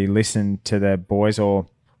thankful that he listened to the boys, well,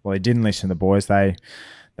 he didn't listen to the boys. They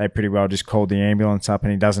pretty well just called the ambulance up,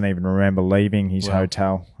 and he doesn't even remember leaving his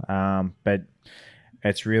hotel. But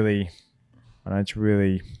it's really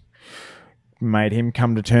made him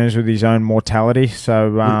come to terms with his own mortality.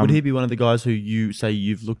 So would he be one of the guys who you say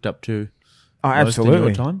you've looked up to? Oh, absolutely. In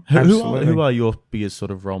your time? Who are your biggest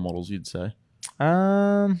sort of role models, you'd say?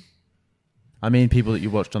 I mean, people that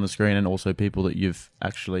you watched on the screen, and also people that you've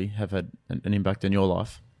actually have had an impact in your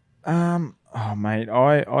life. Oh, mate,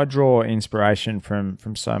 I draw inspiration from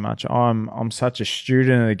so much. I'm such a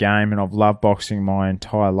student of the game, and I've loved boxing my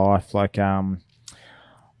entire life. Like,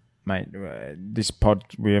 mate, this pod,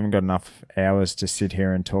 we haven't got enough hours to sit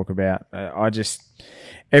here and talk about.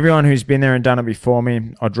 Everyone who's been there and done it before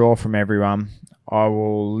me, I draw from everyone. I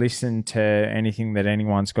will listen to anything that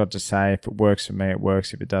anyone's got to say. If it works for me, it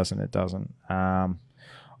works. If it doesn't, it doesn't.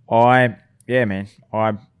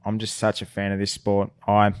 I'm just such a fan of this sport.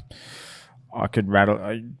 I could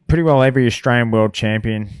rattle pretty well every Australian world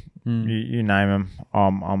champion. You name them.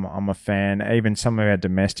 I'm a fan. Even some of our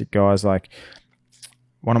domestic guys, like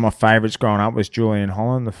one of my favourites growing up was Julian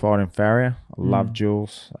Holland, the fighting farrier. I love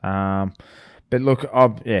Jules. But look,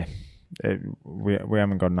 we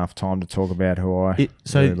haven't got enough time to talk about who I.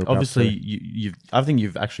 Obviously, I think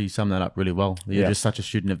you've actually summed that up really well. You're just such a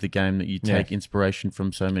student of the game that you take inspiration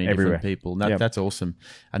from so many different people. That's awesome.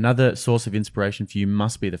 Another source of inspiration for you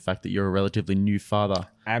must be the fact that you're a relatively new father.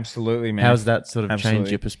 Absolutely, man. How's that sort of changed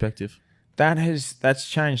your perspective? That's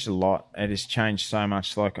changed a lot. It has changed so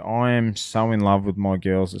much. Like, I am so in love with my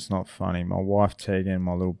girls. It's not funny. My wife Tegan and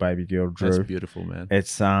my little baby girl Drew. That's beautiful, man.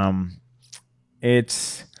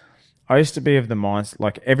 I used to be of the mindset,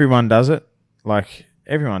 like, everyone does it. Like,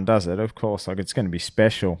 everyone does it, of course. Like, it's going to be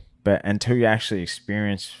special. But until you actually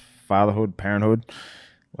experience fatherhood, parenthood,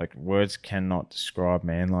 like, words cannot describe,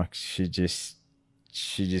 man. Like, she just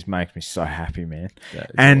makes me so happy, man.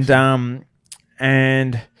 Awesome.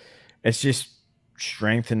 And it's just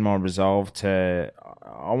strengthened my resolve to,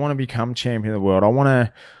 I want to become champion of the world. I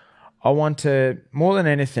want to, more than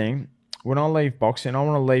anything, when I leave boxing, I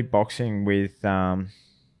want to leave boxing without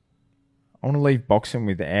a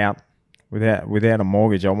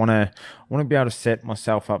mortgage. I want to be able to set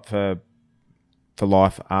myself up for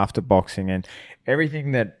life after boxing, and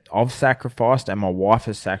everything that I've sacrificed and my wife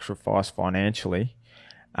has sacrificed financially,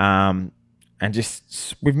 and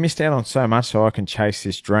just we've missed out on so much so I can chase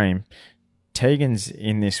this dream. Tegan's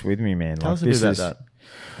in this with me, man. Tell us a bit about that.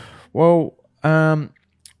 Well,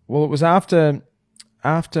 it was after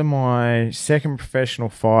my second professional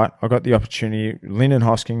fight. I got the opportunity. Lyndon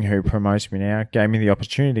Hosking, who promotes me now, gave me the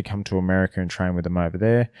opportunity to come to America and train with them over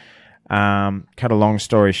there. Cut a long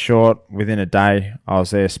story short, within a day, I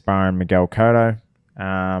was there sparring Miguel Cotto.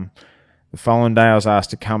 The following day, I was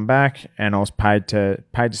asked to come back, and I was paid to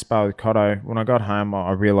spar with Cotto. When I got home,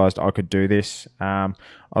 I realised I could do this. I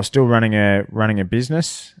was still running a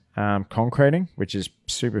business, concreting, which is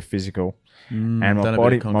super physical. And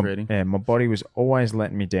my body was always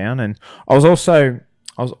letting me down. And I was also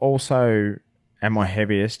at my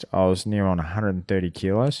heaviest. I was near on 130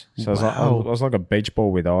 kilos. So I was like a beach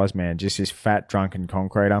ball with eyes, man. Just this fat, drunken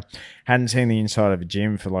concreter. Hadn't seen the inside of a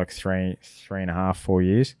gym for like 3.5, 4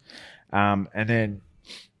 years. And then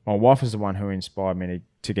my wife was the one who inspired me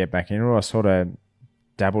to get back into it. I sort of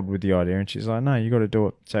dabbled with the idea, and she's like, no, you got to do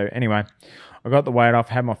it. So anyway, I got the weight off,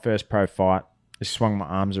 had my first pro fight. Just swung my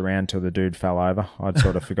arms around till the dude fell over. I'd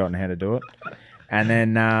sort of forgotten how to do it. And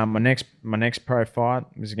then my next pro fight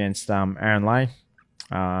was against Aaron Lay.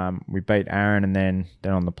 We beat Aaron, and then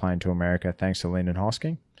on the plane to America, thanks to Lyndon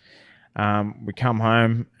Hosking. We come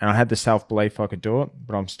home, and I had the self-belief I could do it,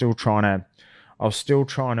 but I was still trying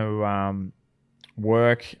to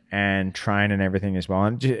work and train and everything as well.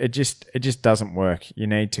 And it just doesn't work. You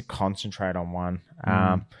need to concentrate on one.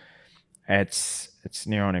 It's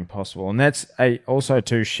near on impossible. And that's also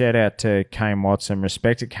to shout out to Kane Watts and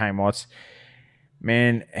respect to Kane Watts.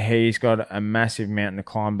 Man, he's got a massive mountain to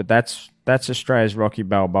climb, but that's Australia's Rocky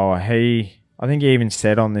Balboa. I think he even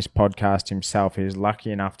said on this podcast himself, he was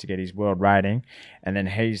lucky enough to get his world rating, and then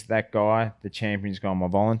he's that guy, the champion's gone, my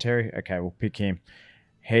voluntary. Okay, we'll pick him.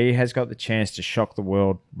 He has got the chance to shock the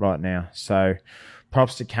world right now. So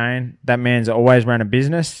props to Kane. That man's always run a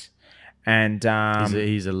business. And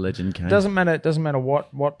he's a legend, Kane. Doesn't matter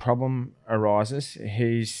what problem arises.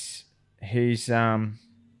 He's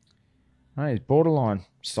borderline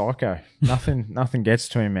psycho. Nothing gets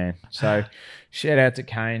to him, man. So shout out to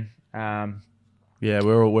Kane. Yeah,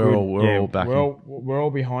 we're all backing. We're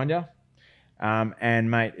all behind you.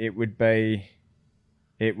 And mate, it would be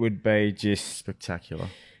it would be just spectacular.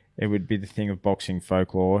 It would be the thing of boxing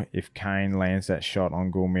folklore if Kane lands that shot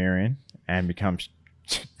on Gulmirian and becomes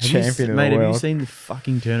champion of the world. Mate, have you seen the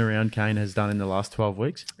fucking turnaround Kane has done in the last 12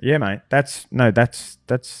 weeks? Yeah, mate. That's nothing.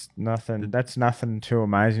 That's nothing too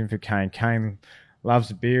amazing for Kane. Kane loves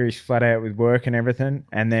the beer. He's flat out with work and everything.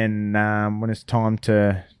 And then when it's time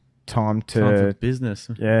for business.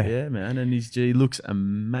 Yeah, man. And he looks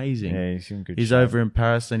amazing. Yeah, he's in good shape. He's over in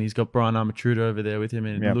Paris, and he's got Brian Armatruda over there with him,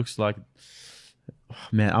 and it looks like,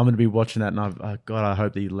 man, I'm going to be watching that, and I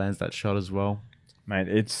hope that he lands that shot as well. Mate,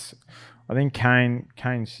 I think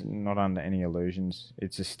Kane's not under any illusions.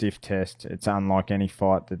 It's a stiff test. It's unlike any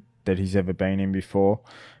fight that he's ever been in before.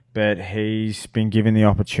 But he's been given the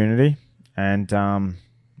opportunity. And,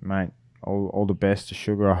 mate, all the best to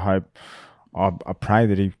Sugar. I pray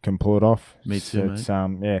that he can pull it off. Me too, mate.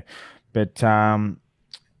 Yeah. But,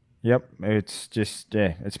 yep, it's just,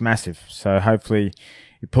 it's massive. So hopefully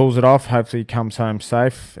he pulls it off. Hopefully he comes home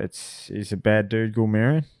safe. He's a bad dude,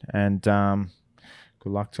 Gulmirian. And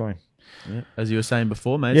good luck to him. Yeah, as you were saying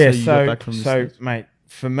before, mate. Yeah, you got back from mate,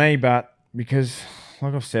 for me, but because,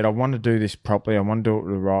 like I've said, I want to do this properly. I want to do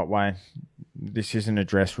it the right way. This isn't a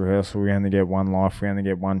dress rehearsal. We only get one life. We only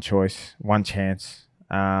get one choice, one chance.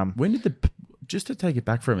 Just to take it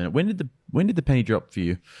back for a minute, when did the penny drop for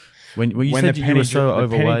you? When you said you were so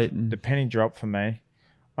overweight? The penny dropped for me.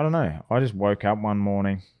 I don't know. I just woke up one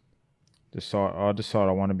morning. I decided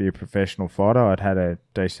I want to be a professional fighter. I'd had a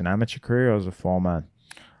decent amateur career. I was a fireman.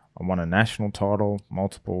 I won a national title,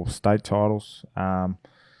 multiple state titles,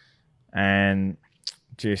 and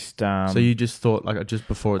just... so you just thought, like, just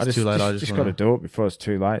before it's too late, I just got to do it before it's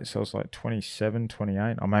too late. So I was like 27,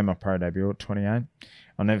 28. I made my pro debut at 28.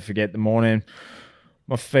 I'll never forget the morning,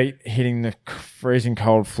 my feet hitting the freezing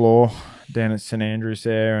cold floor down at St Andrews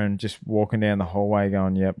there, and just walking down the hallway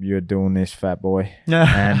going, yep, you're doing this, fat boy.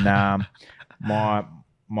 And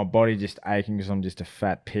my body just aching because I'm just a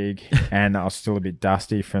fat pig, and I was still a bit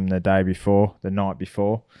dusty from the night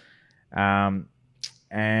before.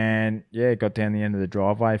 And yeah, got down the end of the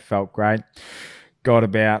driveway, felt great. Got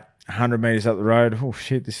about 100 metres up the road. Oh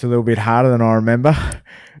shit, this is a little bit harder than I remember.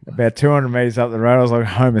 About 200 metres up the road, I was like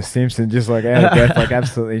Homer Simpson, just like out of breath, like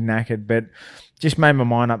absolutely knackered. But just made my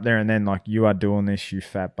mind up there and then, like, you are doing this, you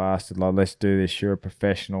fat bastard. Like, let's do this. You're a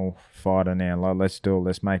professional fighter now. Like, let's do it.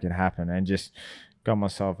 Let's make it happen. And just got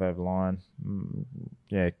myself over the line.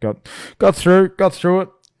 Yeah, got through it.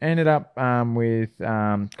 Ended up with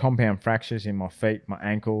compound fractures in my feet, my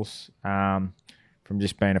ankles, from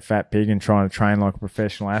just being a fat pig and trying to train like a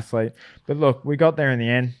professional athlete. But look, we got there in the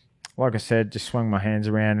end. Like I said, just swung my hands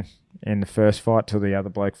around in the first fight till the other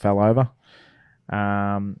bloke fell over.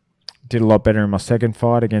 Did a lot better in my second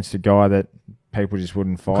fight against a guy that people just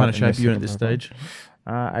wouldn't fight. What kind of shape are you in at this stage?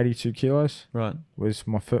 82 kilos. Right. Was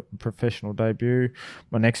my professional debut.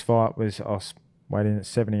 My next fight I was weighing at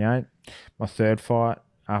 78. My third fight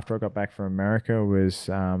after I got back from America was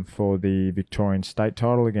for the Victorian state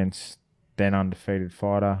title against then undefeated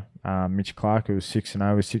fighter Mitch Clark, who was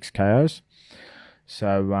 6-0 with 6 KOs.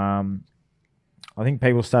 So I think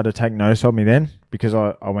people started to take notice of me then, because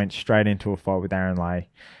I went straight into a fight with Aaron Lay,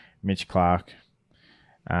 Mitch Clark,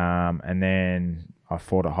 and then I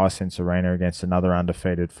fought at Hisense Arena against another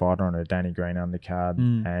undefeated fighter on a Danny Green undercard,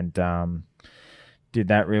 and did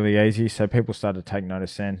that really easy. So people started to take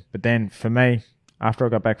notice then. But then for me, after I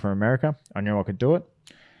got back from America, I knew I could do it.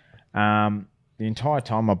 The entire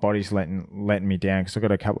time my body's letting me down, because I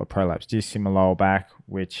got a couple of prolapse discs in my lower back,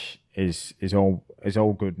 which is all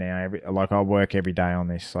good now. I work every day on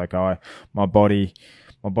this. Like my body's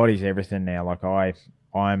everything now. Like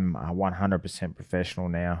I'm 100% professional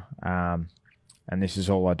now. And this is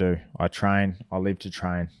all I do. I train. I live to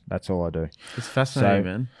train. That's all I do. It's fascinating,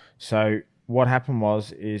 man. So what happened was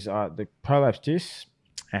the prolapse discs,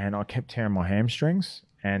 and I kept tearing my hamstrings,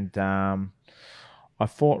 and I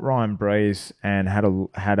fought Ryan Breeze and had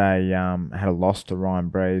a loss to Ryan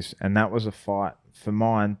Breeze, and that was a fight for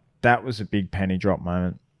mine. That was a big penny drop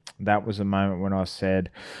moment. That was a moment when I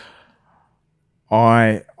said,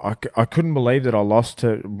 I couldn't believe that I lost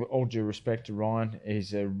to. All due respect to Ryan,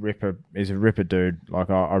 he's a ripper dude. Like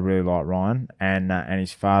I really like Ryan and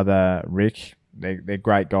his father Rick. They're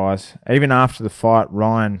great guys. Even after the fight,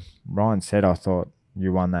 Ryan said, I thought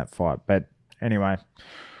you won that fight. But anyway,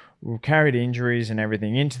 we carried injuries and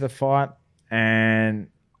everything into the fight, and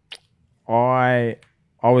I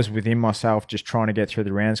was within myself just trying to get through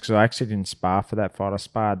the rounds, because I actually didn't spar for that fight. I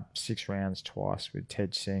sparred 6 rounds twice with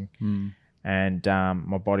Ted Singh, and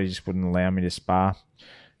my body just wouldn't allow me to spar.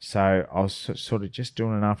 So I was sort of just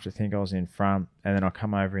doing enough to think I was in front, and then I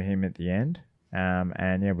come over him at the end,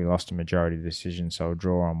 And yeah, we lost a majority decision, so a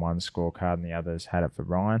draw on one scorecard and the others had it for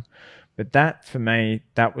Ryan. But that, for me,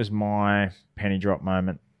 that was my penny drop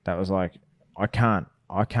moment. That was like, I can't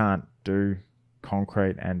do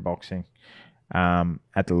concrete and boxing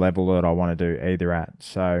at the level that I want to do either at.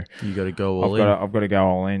 So you got to go all in. I've got to go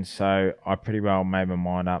all in. So I pretty well made my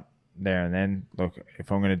mind up there and then. Look,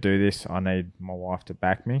 if I'm going to do this, I need my wife to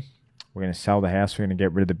back me. We're going to sell the house. We're going to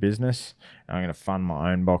get rid of the business. And I'm going to fund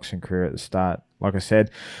my own boxing career at the start. Like I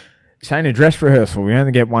said, it's ain't a dress rehearsal. We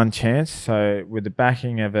only get one chance. So with the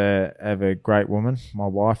backing of a great woman, my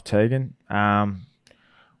wife Tegan,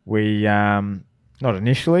 we not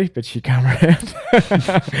initially, but she come around,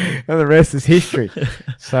 and the rest is history.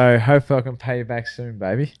 So hopefully I can pay you back soon,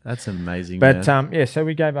 baby. That's amazing. But yeah, so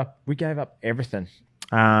we gave up everything,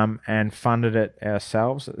 and funded it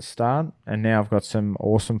ourselves at the start, and now I've got some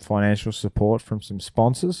awesome financial support from some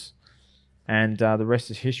sponsors, and the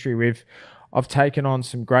rest is history. I've taken on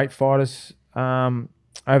some great fighters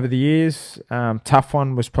over the years. Tough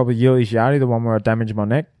one was probably Jayde, the one where I damaged my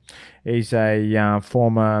neck. He's a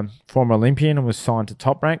former Olympian and was signed to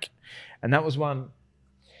Top Rank, and that was one.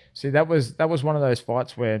 See, that was one of those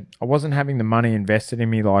fights where I wasn't having the money invested in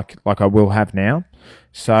me like I will have now.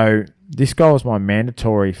 So this guy was my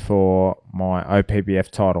mandatory for my OPBF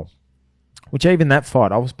title. Which even that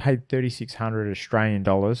fight, I was paid 3,600 Australian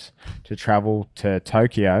dollars to travel to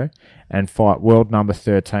Tokyo and fight world number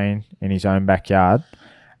 13 in his own backyard.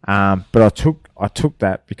 But I took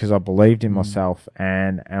that because I believed in myself,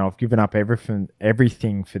 and I've given up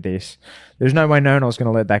everything for this. There's no way known I was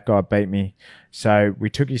going to let that guy beat me. So we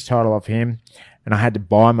took his title off him, and I had to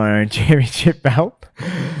buy my own championship belt.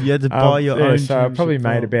 You had to buy your own. So I probably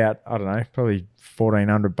made about, I don't know, probably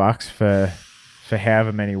 $1,400 for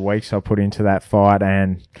however many weeks I put into that fight,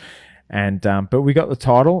 but we got the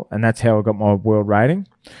title, and that's how I got my world rating.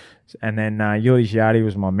 And then Jayde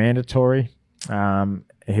was my mandatory.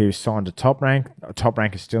 He was signed to Top Rank. Top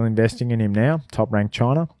Rank is still investing in him now. Top Rank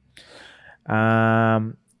China.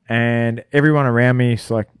 And everyone around me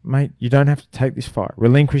is like, mate, you don't have to take this fight.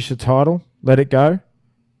 Relinquish the title. Let it go.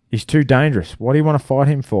 He's too dangerous. What do you want to fight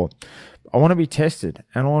him for? I want to be tested,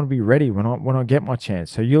 and I want to be ready when I get my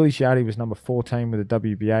chance. So Jayde was number 14 with the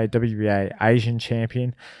WBA Asian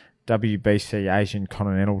champion, WBC Asian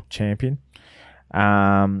Continental champion,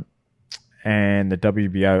 and the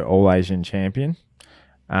WBO All Asian champion,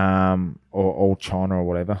 or All China or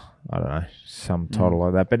whatever. I don't know, some title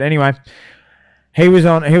like that. But anyway, he was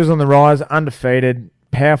on the rise, undefeated,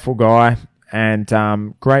 powerful guy. And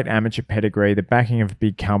great amateur pedigree, the backing of a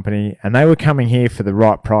big company. And they were coming here for the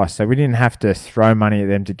right price. So we didn't have to throw money at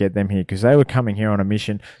them to get them here, because they were coming here on a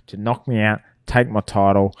mission to knock me out, take my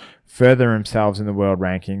title, further themselves in the world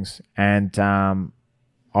rankings. And I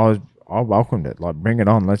welcomed it. Like, bring it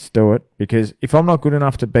on. Let's do it. Because if I'm not good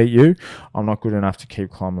enough to beat you, I'm not good enough to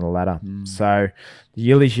keep climbing the ladder. So the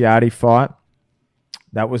Jayde fight,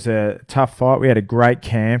 that was a tough fight. We had a great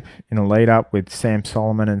camp in a lead up with Sam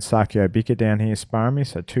Solomon and Sakio Bika down here sparring me.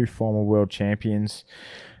 So two former world champions,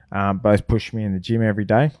 both pushed me in the gym every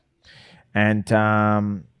day. And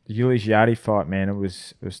the Jayde fight, man, it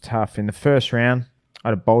was tough. In the first round, I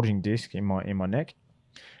had a bulging disc in my neck.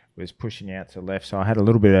 It was pushing out to the left, so I had a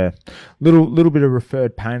little bit of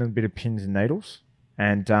referred pain, a bit of pins and needles.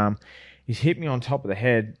 And he's hit me on top of the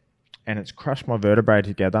head, and it's crushed my vertebrae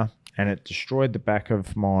together. And it destroyed the back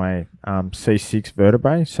of my C6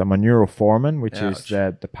 vertebrae, so my neural foramen, which is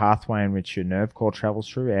the pathway in which your nerve core travels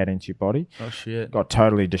through out into your body. Oh, shit. Got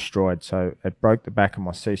totally destroyed. So it broke the back of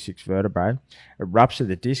my C6 vertebrae. It ruptured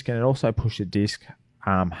the disc, and it also pushed the disc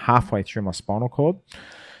halfway through my spinal cord.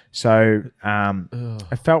 So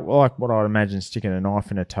it felt like what I'd imagine sticking a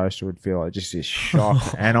knife in a toaster would feel like, just this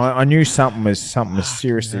shock. And I knew something was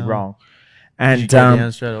seriously wrong. And did you go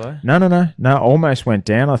down straight away? No, almost went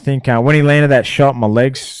down. I think when he landed that shot, my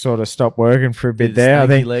legs sort of stopped working for a bit there. I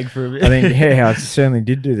think leg for a bit. I think I certainly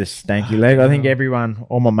did do the stanky leg. I think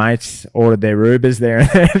all my mates ordered their Ubers there, and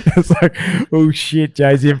it's like, oh shit,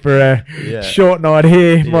 Jay's in for a short night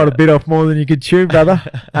here. Might have bit off more than you could chew, brother.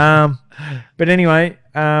 But anyway,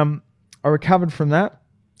 I recovered from that.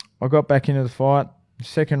 I got back into the fight.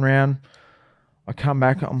 Second round, I come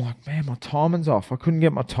back, I'm like, man, my timing's off. I couldn't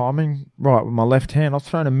get my timing right with my left hand. I've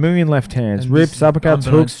thrown a million left hands, and rips, uppercuts,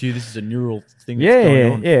 hooks. This is a neural thing.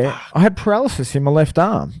 Yeah. I had paralysis in my left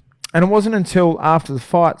arm, and it wasn't until after the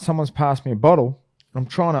fight someone's passed me a bottle. I'm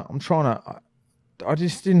trying to. I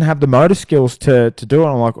just didn't have the motor skills to do it.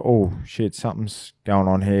 I'm like, oh shit, something's going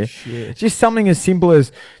on here. Shit. Just something as simple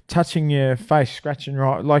as touching your face, scratching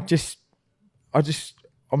right, like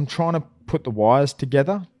I'm trying to put the wires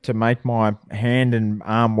together to make my hand and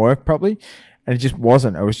arm work properly, and it just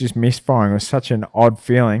wasn't. It was just misfiring. It was such an odd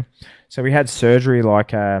feeling. So we had surgery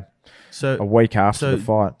like a week after the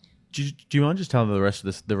fight. Do you mind just telling the rest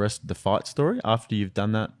of the fight story after you've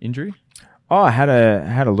done that injury? Oh, I had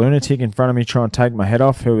a lunatic in front of me trying to take my head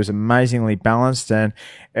off, who was amazingly balanced, and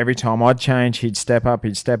every time I'd change, he'd step up.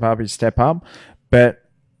 But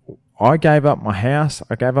I gave up my house,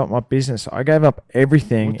 I gave up my business, I gave up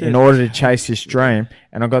everything in order to chase this dream,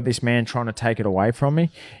 and I got this man trying to take it away from me.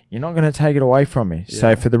 You're not going to take it away from me. Yeah.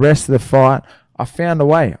 So for the rest of the fight, I found a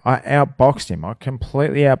way. I outboxed him. I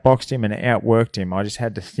completely outboxed him and outworked him. I just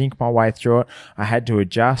had to think my way through it. I had to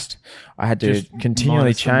adjust. I had to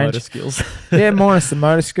continually change. Minus the motor skills. Yeah, minus the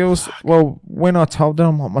motor skills. Well, when I told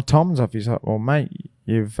him my time's off, he's like, "Well, mate,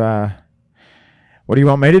 you've what do you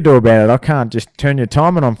want me to do about it? I can't just turn your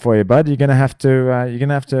timing on for you, bud. You're gonna have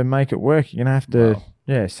to make it work. You're gonna have to." Wow.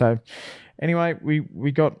 Yeah. So anyway,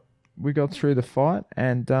 we got through the fight,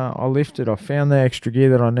 and I lifted. I found the extra gear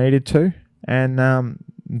that I needed to. And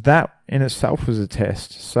that in itself was a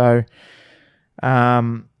test. So,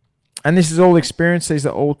 and this is all experience. These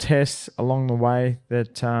are all tests along the way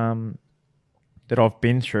that I've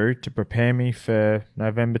been through to prepare me for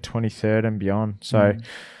November 23rd and beyond. So,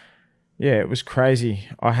 yeah, it was crazy.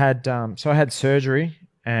 I had surgery,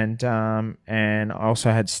 and I also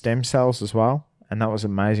had stem cells as well, and that was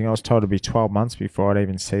amazing. I was told it'd be 12 months before I'd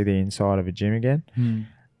even see the inside of a gym again.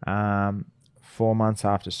 4 months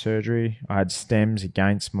after surgery, I had stems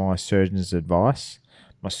against my surgeon's advice.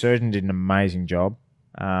 My surgeon did an amazing job.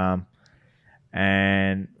 And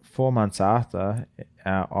 4 months after,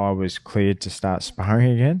 I was cleared to start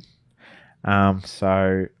sparring again.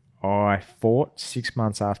 So I fought 6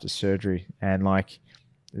 months after surgery, and like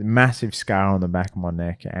massive scar on the back of my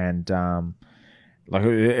neck. And like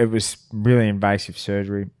it was really invasive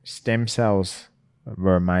surgery. Stem cells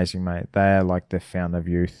were amazing, mate. They are like the fountain of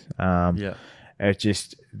youth. Yeah. It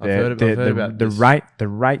just the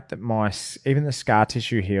rate that my even the scar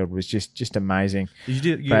tissue healed was just amazing.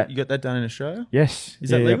 You got that done in Australia? Yes. Is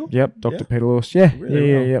that legal? Yep. Dr. Peter Lewis. Yeah.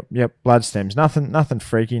 Really? Yep. Blood stems. Nothing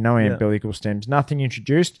freaky. No umbilical stems. Nothing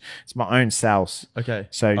introduced. It's my own cells. Okay.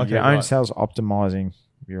 So your own cells optimizing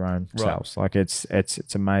your own cells. Like it's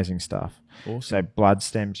amazing stuff. Awesome. So blood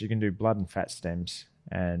stems. You can do blood and fat stems,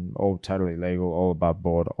 and all totally legal, all above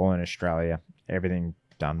board, all in Australia. Everything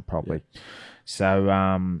done properly. Yeah. So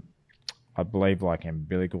I believe like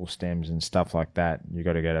umbilical stems and stuff like that, you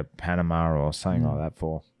got to go to Panama or something like that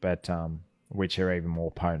for, but which are even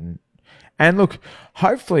more potent. And look,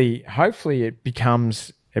 hopefully it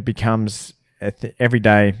becomes an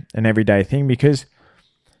everyday thing, because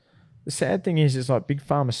the sad thing is like big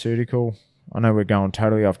pharmaceutical. I know we're going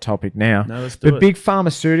totally off topic now, but big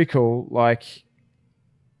pharmaceutical, like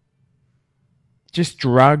just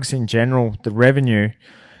drugs in general, the revenue.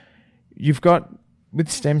 You've got with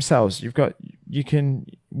stem cells, you can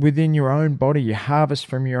within your own body, you harvest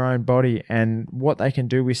from your own body, and what they can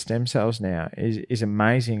do with stem cells now is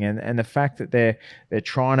amazing. And the fact that they're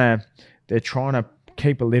trying to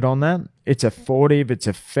keep a lid on that. It's affordable, it's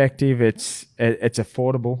effective, it's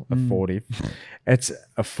affordable, it's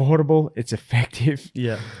affordable, it's effective.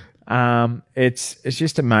 Yeah. It's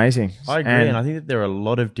just amazing. I agree, and I think that there are a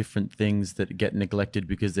lot of different things that get neglected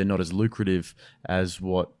because they're not as lucrative as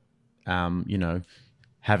what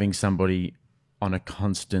having somebody on a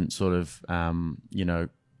constant sort of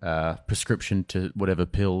prescription to whatever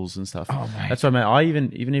pills and stuff. Oh, mate. That's what I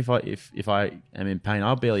mean. Even if I am in pain,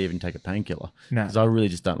 I'll barely even take a painkiller because I really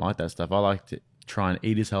just don't like that stuff. I like to try and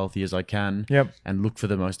eat as healthy as I can, and look for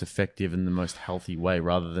the most effective and the most healthy way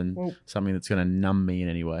rather than something that's going to numb me in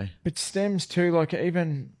any way. But stems too, like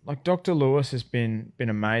even like Dr. Lewis has been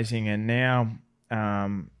amazing, and now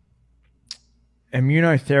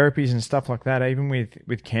immunotherapies and stuff like that, even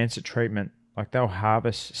with cancer treatment, like they'll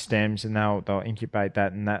harvest stems and they'll incubate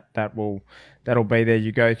that, and that'll be there.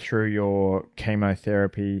 You go through your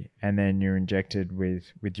chemotherapy and then you're injected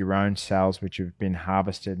with your own cells which have been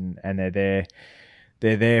harvested, and they're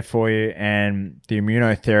there for you, and the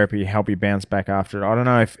immunotherapy help you bounce back after it. I don't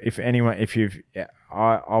know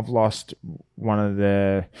I've lost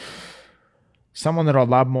someone that I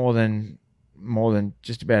love more than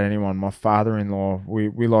just about anyone. My father-in-law,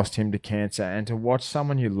 we lost him to cancer, and to watch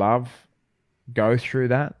someone you love go through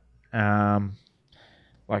that,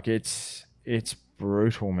 like it's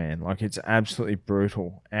brutal, man. Like it's absolutely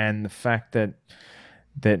brutal. And the fact that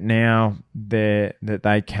now that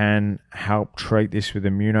they can help treat this with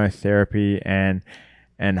immunotherapy and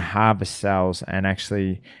harvest cells and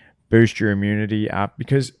actually boost your immunity up,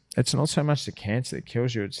 because it's not so much the cancer that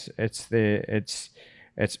kills you, it's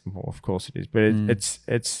well, of course it is, but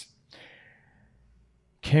it's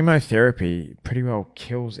chemotherapy pretty well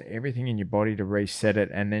kills everything in your body to reset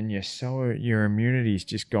it, and then your immunity is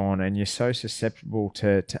just gone, and you're so susceptible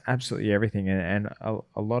to absolutely everything. And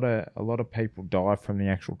a lot of people die from the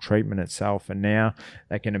actual treatment itself. And now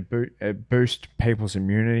they can boost people's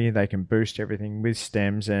immunity. They can boost everything with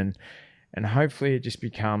stems, and hopefully it just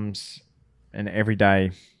becomes an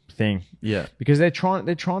everyday thing. Yeah, because they're trying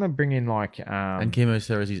to bring in like and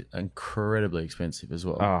chemotherapy is incredibly expensive as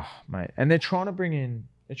well. Oh mate, and they're trying to bring in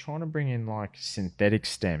like synthetic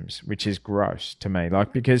stems, which is gross to me.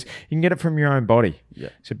 Like, because you can get it from your own body. Yeah,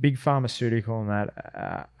 it's a big pharmaceutical and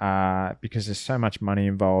that because there's so much money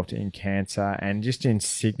involved in cancer and just in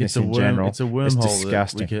sickness in general. It's a wormhole. It's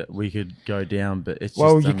disgusting. That we could go down, but it's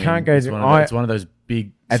well, just, you can't go. It's one of those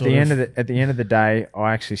big. At the end of the day,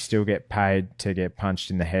 I actually still get paid to get punched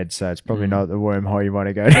in the head, so it's probably not the wormhole you want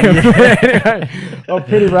to go down. Anyway,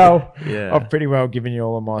 I've pretty well given you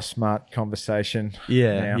all of my smart conversation.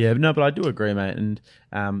 Yeah. No, but I do agree, mate. And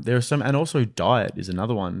there are some, and also diet is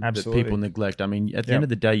another one that people neglect. I mean, at the end of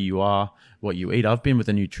the day, you are what you eat. I've been with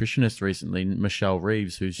a nutritionist recently, Michelle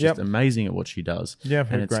Reeves, who's just amazing at what she does. Yeah, I've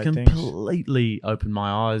heard great things. And it's completely opened my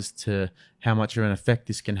eyes to how much of an effect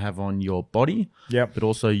this can have on your body, but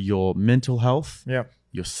also your mental health,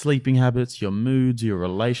 your sleeping habits, your moods, your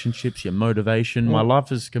relationships, your motivation. My life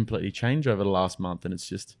has completely changed over the last month, and it's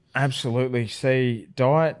just... Absolutely. See,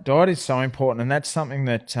 diet is so important, and that's something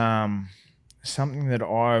that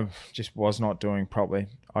I just was not doing properly.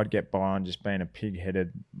 I'd get by on just being a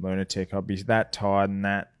pig-headed lunatic. I'd be that tired and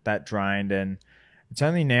that drained, and it's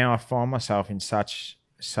only now I find myself in such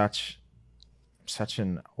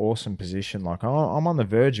an awesome position. Like, I'm on the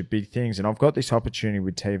verge of big things, and I've got this opportunity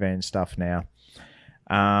with TV and stuff now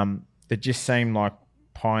that just seem like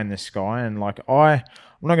pie in the sky. And like, I'm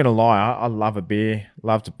not going to lie, I love a beer,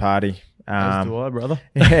 love to party. As do I, brother.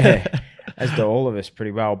 Yeah, as do all of us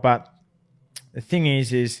pretty well. But the thing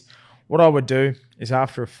is what I would do is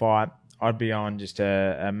after a fight, I'd be on just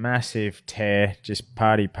a massive tear, just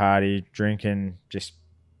party, drinking, just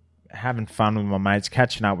having fun with my mates,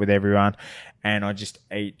 catching up with everyone, and I just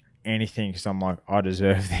eat anything because I'm like, I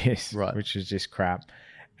deserve this, right? Which is just crap.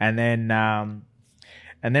 And then I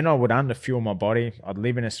would underfuel my body. I'd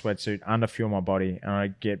live in a sweatsuit, underfuel my body, and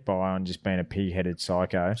I'd get by on just being a pig-headed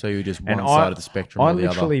psycho. So you were just one side of the spectrum or the other.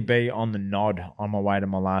 I'd literally be on the nod on my way to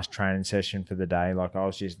my last training session for the day. Like, I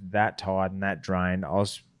was just that tired and that drained. I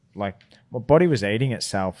was like, my body was eating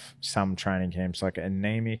itself some training camps, like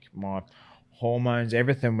anemic, my hormones,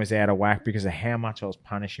 everything was out of whack because of how much I was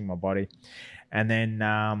punishing my body. And then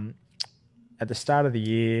at the start of the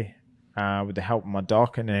year, with the help of my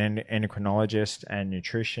doc and an endocrinologist and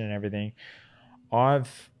nutrition and everything, I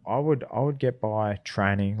would get by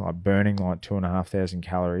training, like burning like 2,500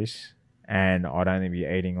 calories, and I'd only be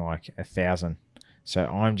eating like 1,000. So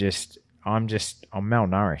I'm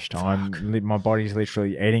malnourished. My body's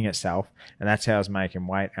literally eating itself, and that's how I was making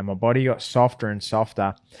weight. And my body got softer and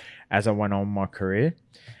softer as I went on my career,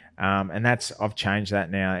 and I've changed that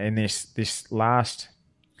now. In this last,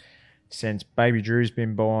 since baby Drew's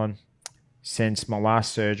been born, since my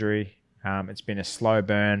last surgery, it's been a slow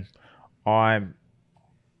burn.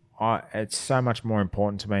 It's so much more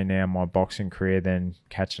important to me now, my boxing career, than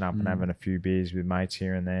catching up and having a few beers with mates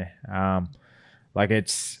here and there.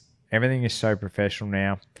 Everything is so professional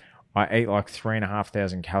now. I eat like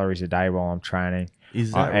 3,500 calories a day while I'm training.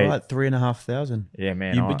 Is that right? 3,500? Yeah,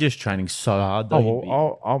 man. You've been just training so hard,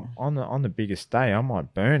 though. On the biggest day, I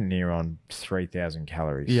might burn near on 3,000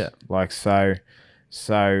 calories. Yeah. I've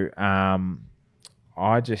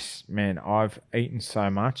eaten so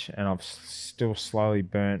much, and I've still slowly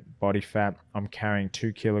burnt body fat. I'm carrying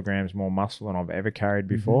 2 kilograms more muscle than I've ever carried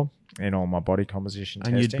before in all my body composition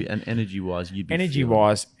testing. And energy-wise,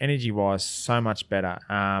 energy-wise, so much better.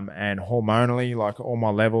 And hormonally, like all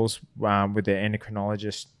my levels with the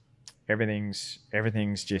endocrinologist,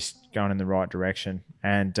 everything's just going in the right direction.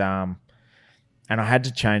 And I had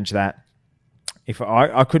to change that. If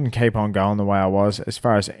I couldn't keep on going the way I was, as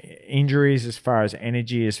far as injuries, as far as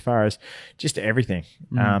energy, as far as just everything.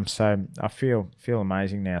 So I feel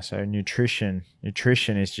amazing now. So nutrition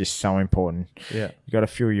is just so important. Yeah, you got to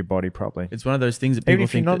fuel your body properly. It's one of those things that people even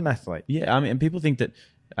if think you're not an athlete. Yeah, I mean, and people think that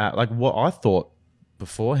like what I thought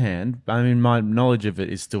beforehand. I mean, my knowledge of it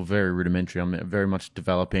is still very rudimentary. I'm very much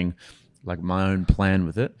developing like my own plan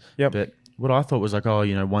with it. Yep. But what I thought was like,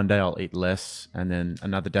 one day I'll eat less, and then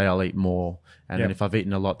another day I'll eat more, and then if I've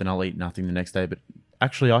eaten a lot, then I'll eat nothing the next day. But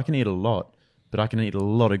actually, I can eat a lot, but I can eat a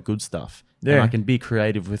lot of good stuff. Yeah. And I can be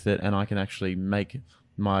creative with it, and I can actually make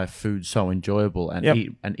my food so enjoyable and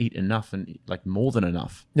eat enough and like more than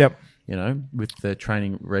enough. Yep. You know, with the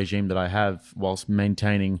training regime that I have, whilst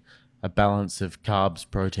maintaining a balance of carbs,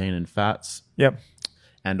 protein, and fats. Yep.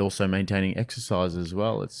 And also maintaining exercise as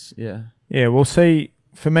well. Yeah, we'll see.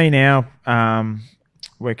 For me now,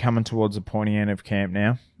 we're coming towards the pointy end of camp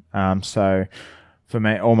now. So for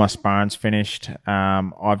me, all my sparring's finished.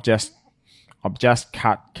 I've just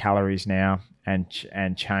cut calories now and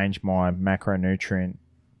changed my macronutrients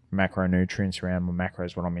around my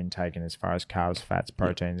macros, what I'm intaking as far as carbs, fats,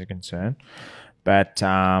 proteins are concerned. But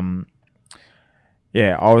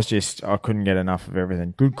yeah, I couldn't get enough of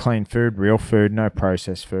everything. Good, clean food, real food, no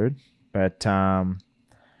processed food. But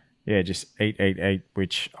yeah, just eat,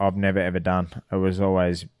 which I've never ever done. It was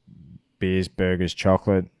always beers, burgers,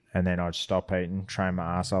 chocolate, and then I'd stop eating, train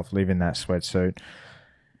my ass off, live in that sweatsuit.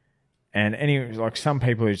 And anyway, like some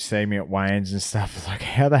people who see me at weigh-ins and stuff, like,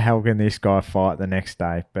 how the hell can this guy fight the next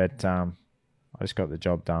day? But I just got the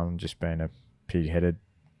job done, just being a pig-headed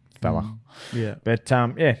fella. Yeah. But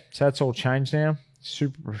yeah, so that's all changed now.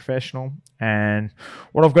 Super professional. And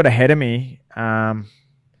what I've got ahead of me,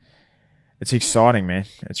 it's exciting, man.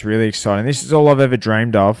 It's really exciting. This is all I've ever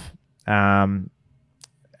dreamed of.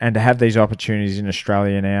 And to have these opportunities in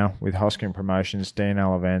Australia now with Hoskin Promotions,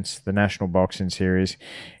 DNL events, the National Boxing Series,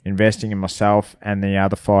 investing in myself and the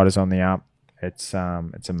other fighters on the up, it's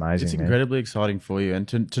amazing. It's incredibly exciting for you, and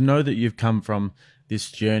to know that you've come from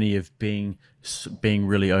this journey of being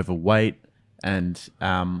really overweight and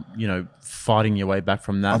you know, fighting your way back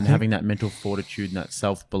from that and having that mental fortitude and that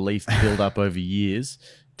self-belief build up over years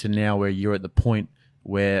to now where you're at the point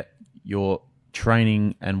where you're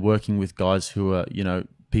training and working with guys who are, you know,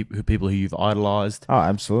 people who you've idolized. Oh,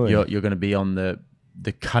 absolutely. You're going to be on the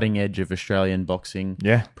cutting edge of Australian boxing,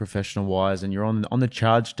 professional wise, and you're on the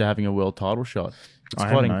charge to having a world title shot. It's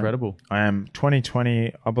quite incredible. I am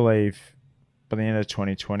 2020, I believe. By the end of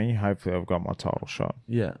 2020, hopefully I've got my title shot.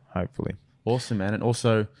 Yeah, hopefully. Awesome, man. And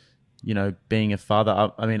also, you know, being a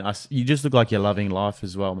father. I mean, you just look like you're loving life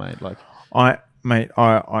as well, mate. Like I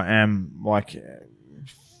am, like,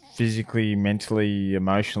 physically, mentally,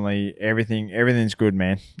 emotionally, everything's good,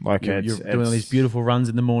 man. Like you're doing all these beautiful runs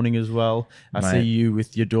in the morning as well. I see you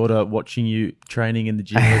with your daughter watching you training in the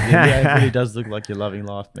gym. Yeah, it really does look like you're loving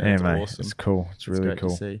life, man. Yeah, it's mate, awesome. It's cool. It's really great cool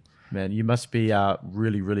to see. Man, you must be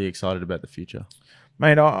really, really excited about the future.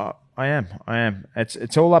 Mate, I am.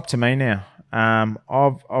 It's all up to me now.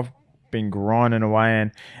 I've been grinding away,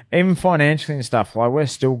 and even financially and stuff. Like, we're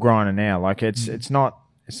still grinding now. Like, it's not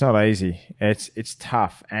easy. It's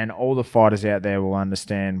tough, and all the fighters out there will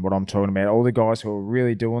understand what I'm talking about. All the guys who are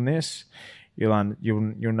really doing this, you'll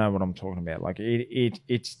know what I'm talking about. Like,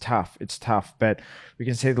 it's tough. It's tough, but we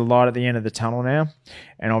can see the light at the end of the tunnel now,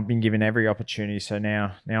 and I've been given every opportunity. So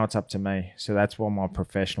now it's up to me. So that's why my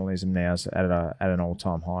professionalism now is at an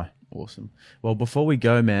all-time high. Awesome. Well, before we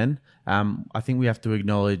go, man, I think we have to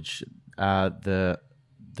acknowledge the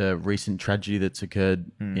recent tragedy that's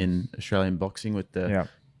occurred in Australian boxing with the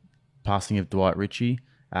passing of Dwight Ritchie.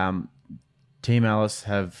 Team Alice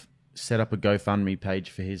have set up a GoFundMe page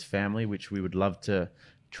for his family, which we would love to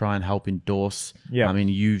try and help endorse. Yeah. I mean,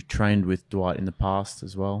 you've trained with Dwight in the past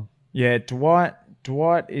as well. Yeah, Dwight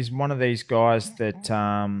is one of these guys that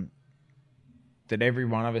that every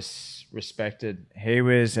one of us respected. He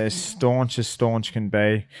was as staunch can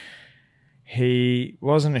be. He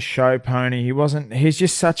wasn't a show pony. He's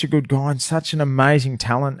just such a good guy and such an amazing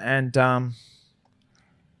talent. And I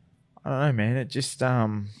don't know, man. It just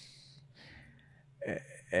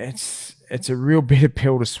it's a real bitter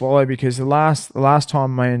pill to swallow, because the last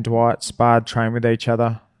time me and Dwight sparred, trained with each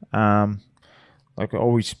other, like,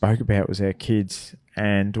 all we spoke about was our kids.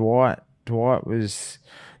 And Dwight's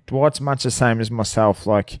much the same as myself.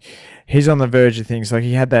 Like, he's on the verge of things. Like,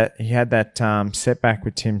 he had that setback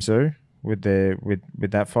with Tim Tszyu. With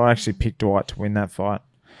that fight, I actually picked Dwight to win that fight,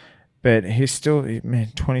 but he's still, man,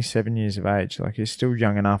 27 years of age. Like, he's still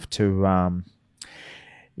young enough to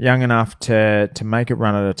make a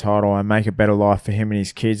run at a title and make a better life for him and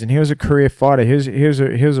his kids. And he was a career fighter. He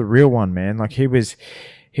was a real one, man. Like, he was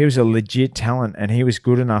a legit talent, and he was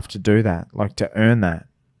good enough to do that, like, to earn that,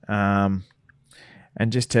 and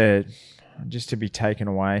just to be taken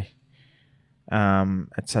away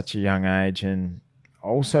at such a young age. And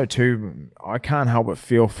also, too, I can't help but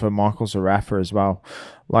feel for Michael Zarafa as well.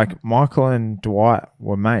 Like, Michael and Dwight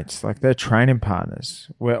were mates. Like, they're training partners.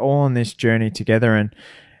 We're all on this journey together,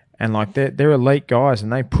 and like, they're elite guys,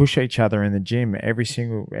 and they push each other in the gym every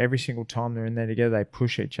single time they're in there together. They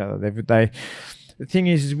push each other. The thing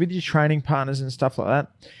is with your training partners and stuff like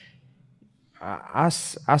that,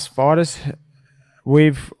 us fighters,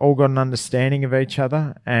 we've all got an understanding of each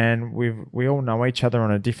other, and we all know each other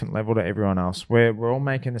on a different level to everyone else. We're all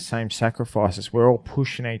making the same sacrifices. We're all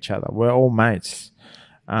pushing each other. We're all mates.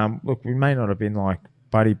 Look, we may not have been like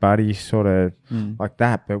buddy sort of like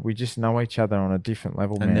that, but we just know each other on a different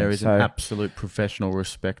level, and man. there is an absolute professional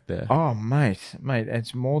respect there. Oh, mate,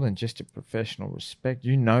 it's more than just a professional respect.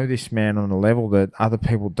 You know this man on a level that other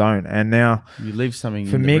people don't, and now you leave something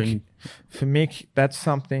for in the ring. For Mick, that's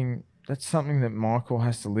something that Michael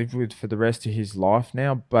has to live with for the rest of his life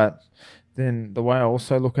now. But then the way I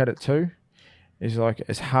also look at it too is like,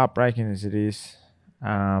 as heartbreaking as it is,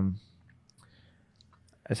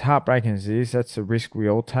 that's a risk we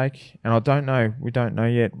all take. And we don't know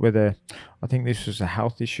yet whether, I think this was a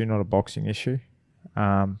health issue, not a boxing issue.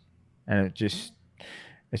 And it's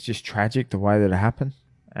just tragic the way that it happened.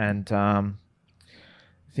 And the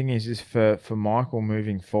thing is for Michael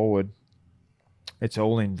moving forward, it's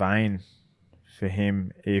all in vain for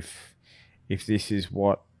him if this is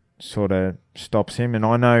what sort of stops him. And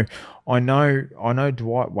I know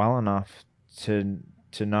Dwight well enough to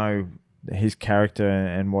know his character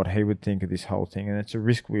and what he would think of this whole thing. And it's a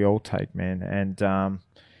risk we all take, man. And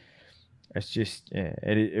it's just,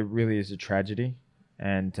 it really is a tragedy.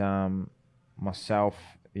 And myself,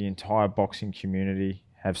 the entire boxing community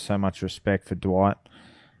have so much respect for Dwight.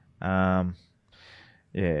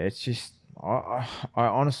 It's just, I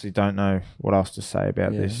honestly don't know what else to say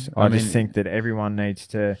about this. I just think that everyone needs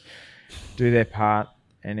to do their part,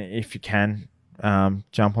 and if you can,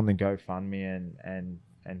 jump on the GoFundMe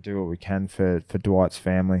and do what we can for Dwight's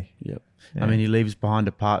family. Yep. Yeah. I mean, he leaves behind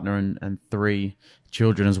a partner and 3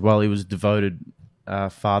 children as well. He was a devoted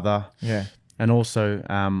father. Yeah. And also,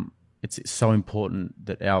 it's so important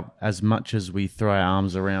that as much as we throw our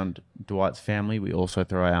arms around Dwight's family, we also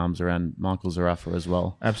throw our arms around Michael Zarafa as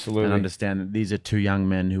well. Absolutely. And understand that these are 2 young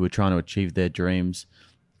men who are trying to achieve their dreams,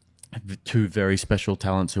 2 very special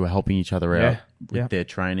talents who are helping each other out with their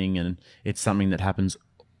training. And it's something that happens.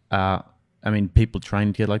 I mean, people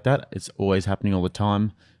train together like that. It's always happening all the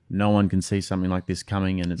time. No one can see something like this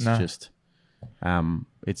coming, and it's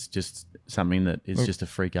just something that is just a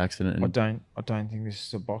freak accident. And I don't think this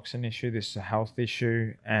is a boxing issue. This is a health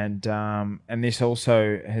issue, and this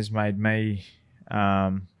also has made me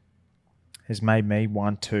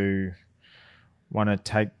want to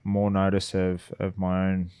take more notice of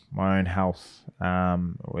my own health,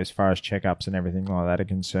 as far as checkups and everything like that are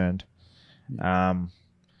concerned.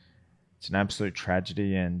 It's an absolute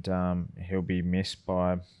tragedy, and he'll be missed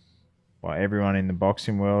by everyone in the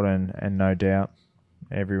boxing world, and no doubt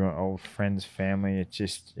everyone, old friends, family. It's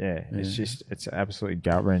absolutely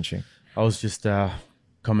gut-wrenching. I was just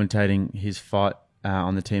commentating his fight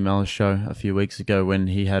on the Team Ellis show a few weeks ago when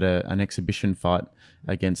he had an exhibition fight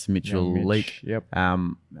against Mitchell Leake. Yep.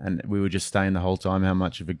 And we were just saying the whole time how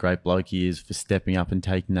much of a great bloke he is for stepping up and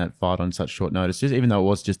taking that fight on such short notice. Even though it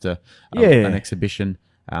was just an exhibition,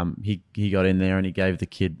 he got in there and he gave the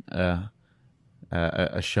kid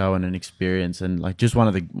a show and an experience, and like just one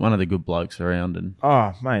of the good blokes around. And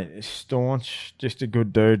oh mate, staunch, just a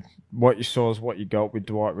good dude. What you saw is what you got with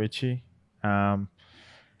Dwight Ritchie, and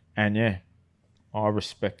yeah, I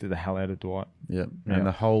respected the hell out of Dwight. Yeah, and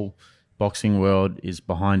the whole boxing world is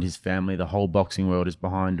behind his family. The whole boxing world is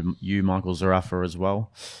behind you, Michael Zarafa, as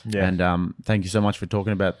well. Yeah. And thank you so much for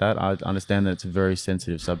talking about that. I understand that it's a very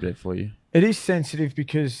sensitive subject for you. It is sensitive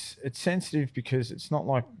because it's not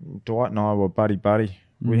like Dwight and I were buddy.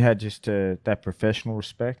 We had just that professional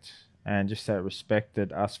respect, and just that respect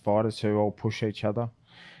that us fighters who all push each other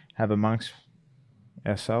have amongst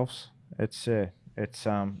ourselves. It's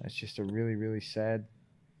just a really, really sad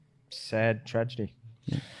tragedy.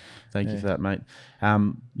 Yeah. Thank you for that, mate.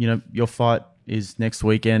 Your fight is next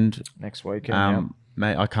weekend.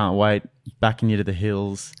 Mate, I can't wait. Backing you to the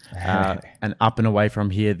hills and up and away from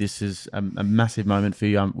here. This is a massive moment for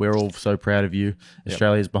you. We're all so proud of you.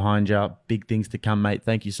 Australia's behind you. Big things to come, mate.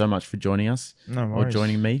 Thank you so much for joining us. No worries. Or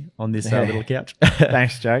joining me on this little couch.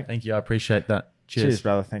 Thanks, Jake. Thank you. I appreciate that. Cheers,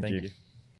 brother. Thank you.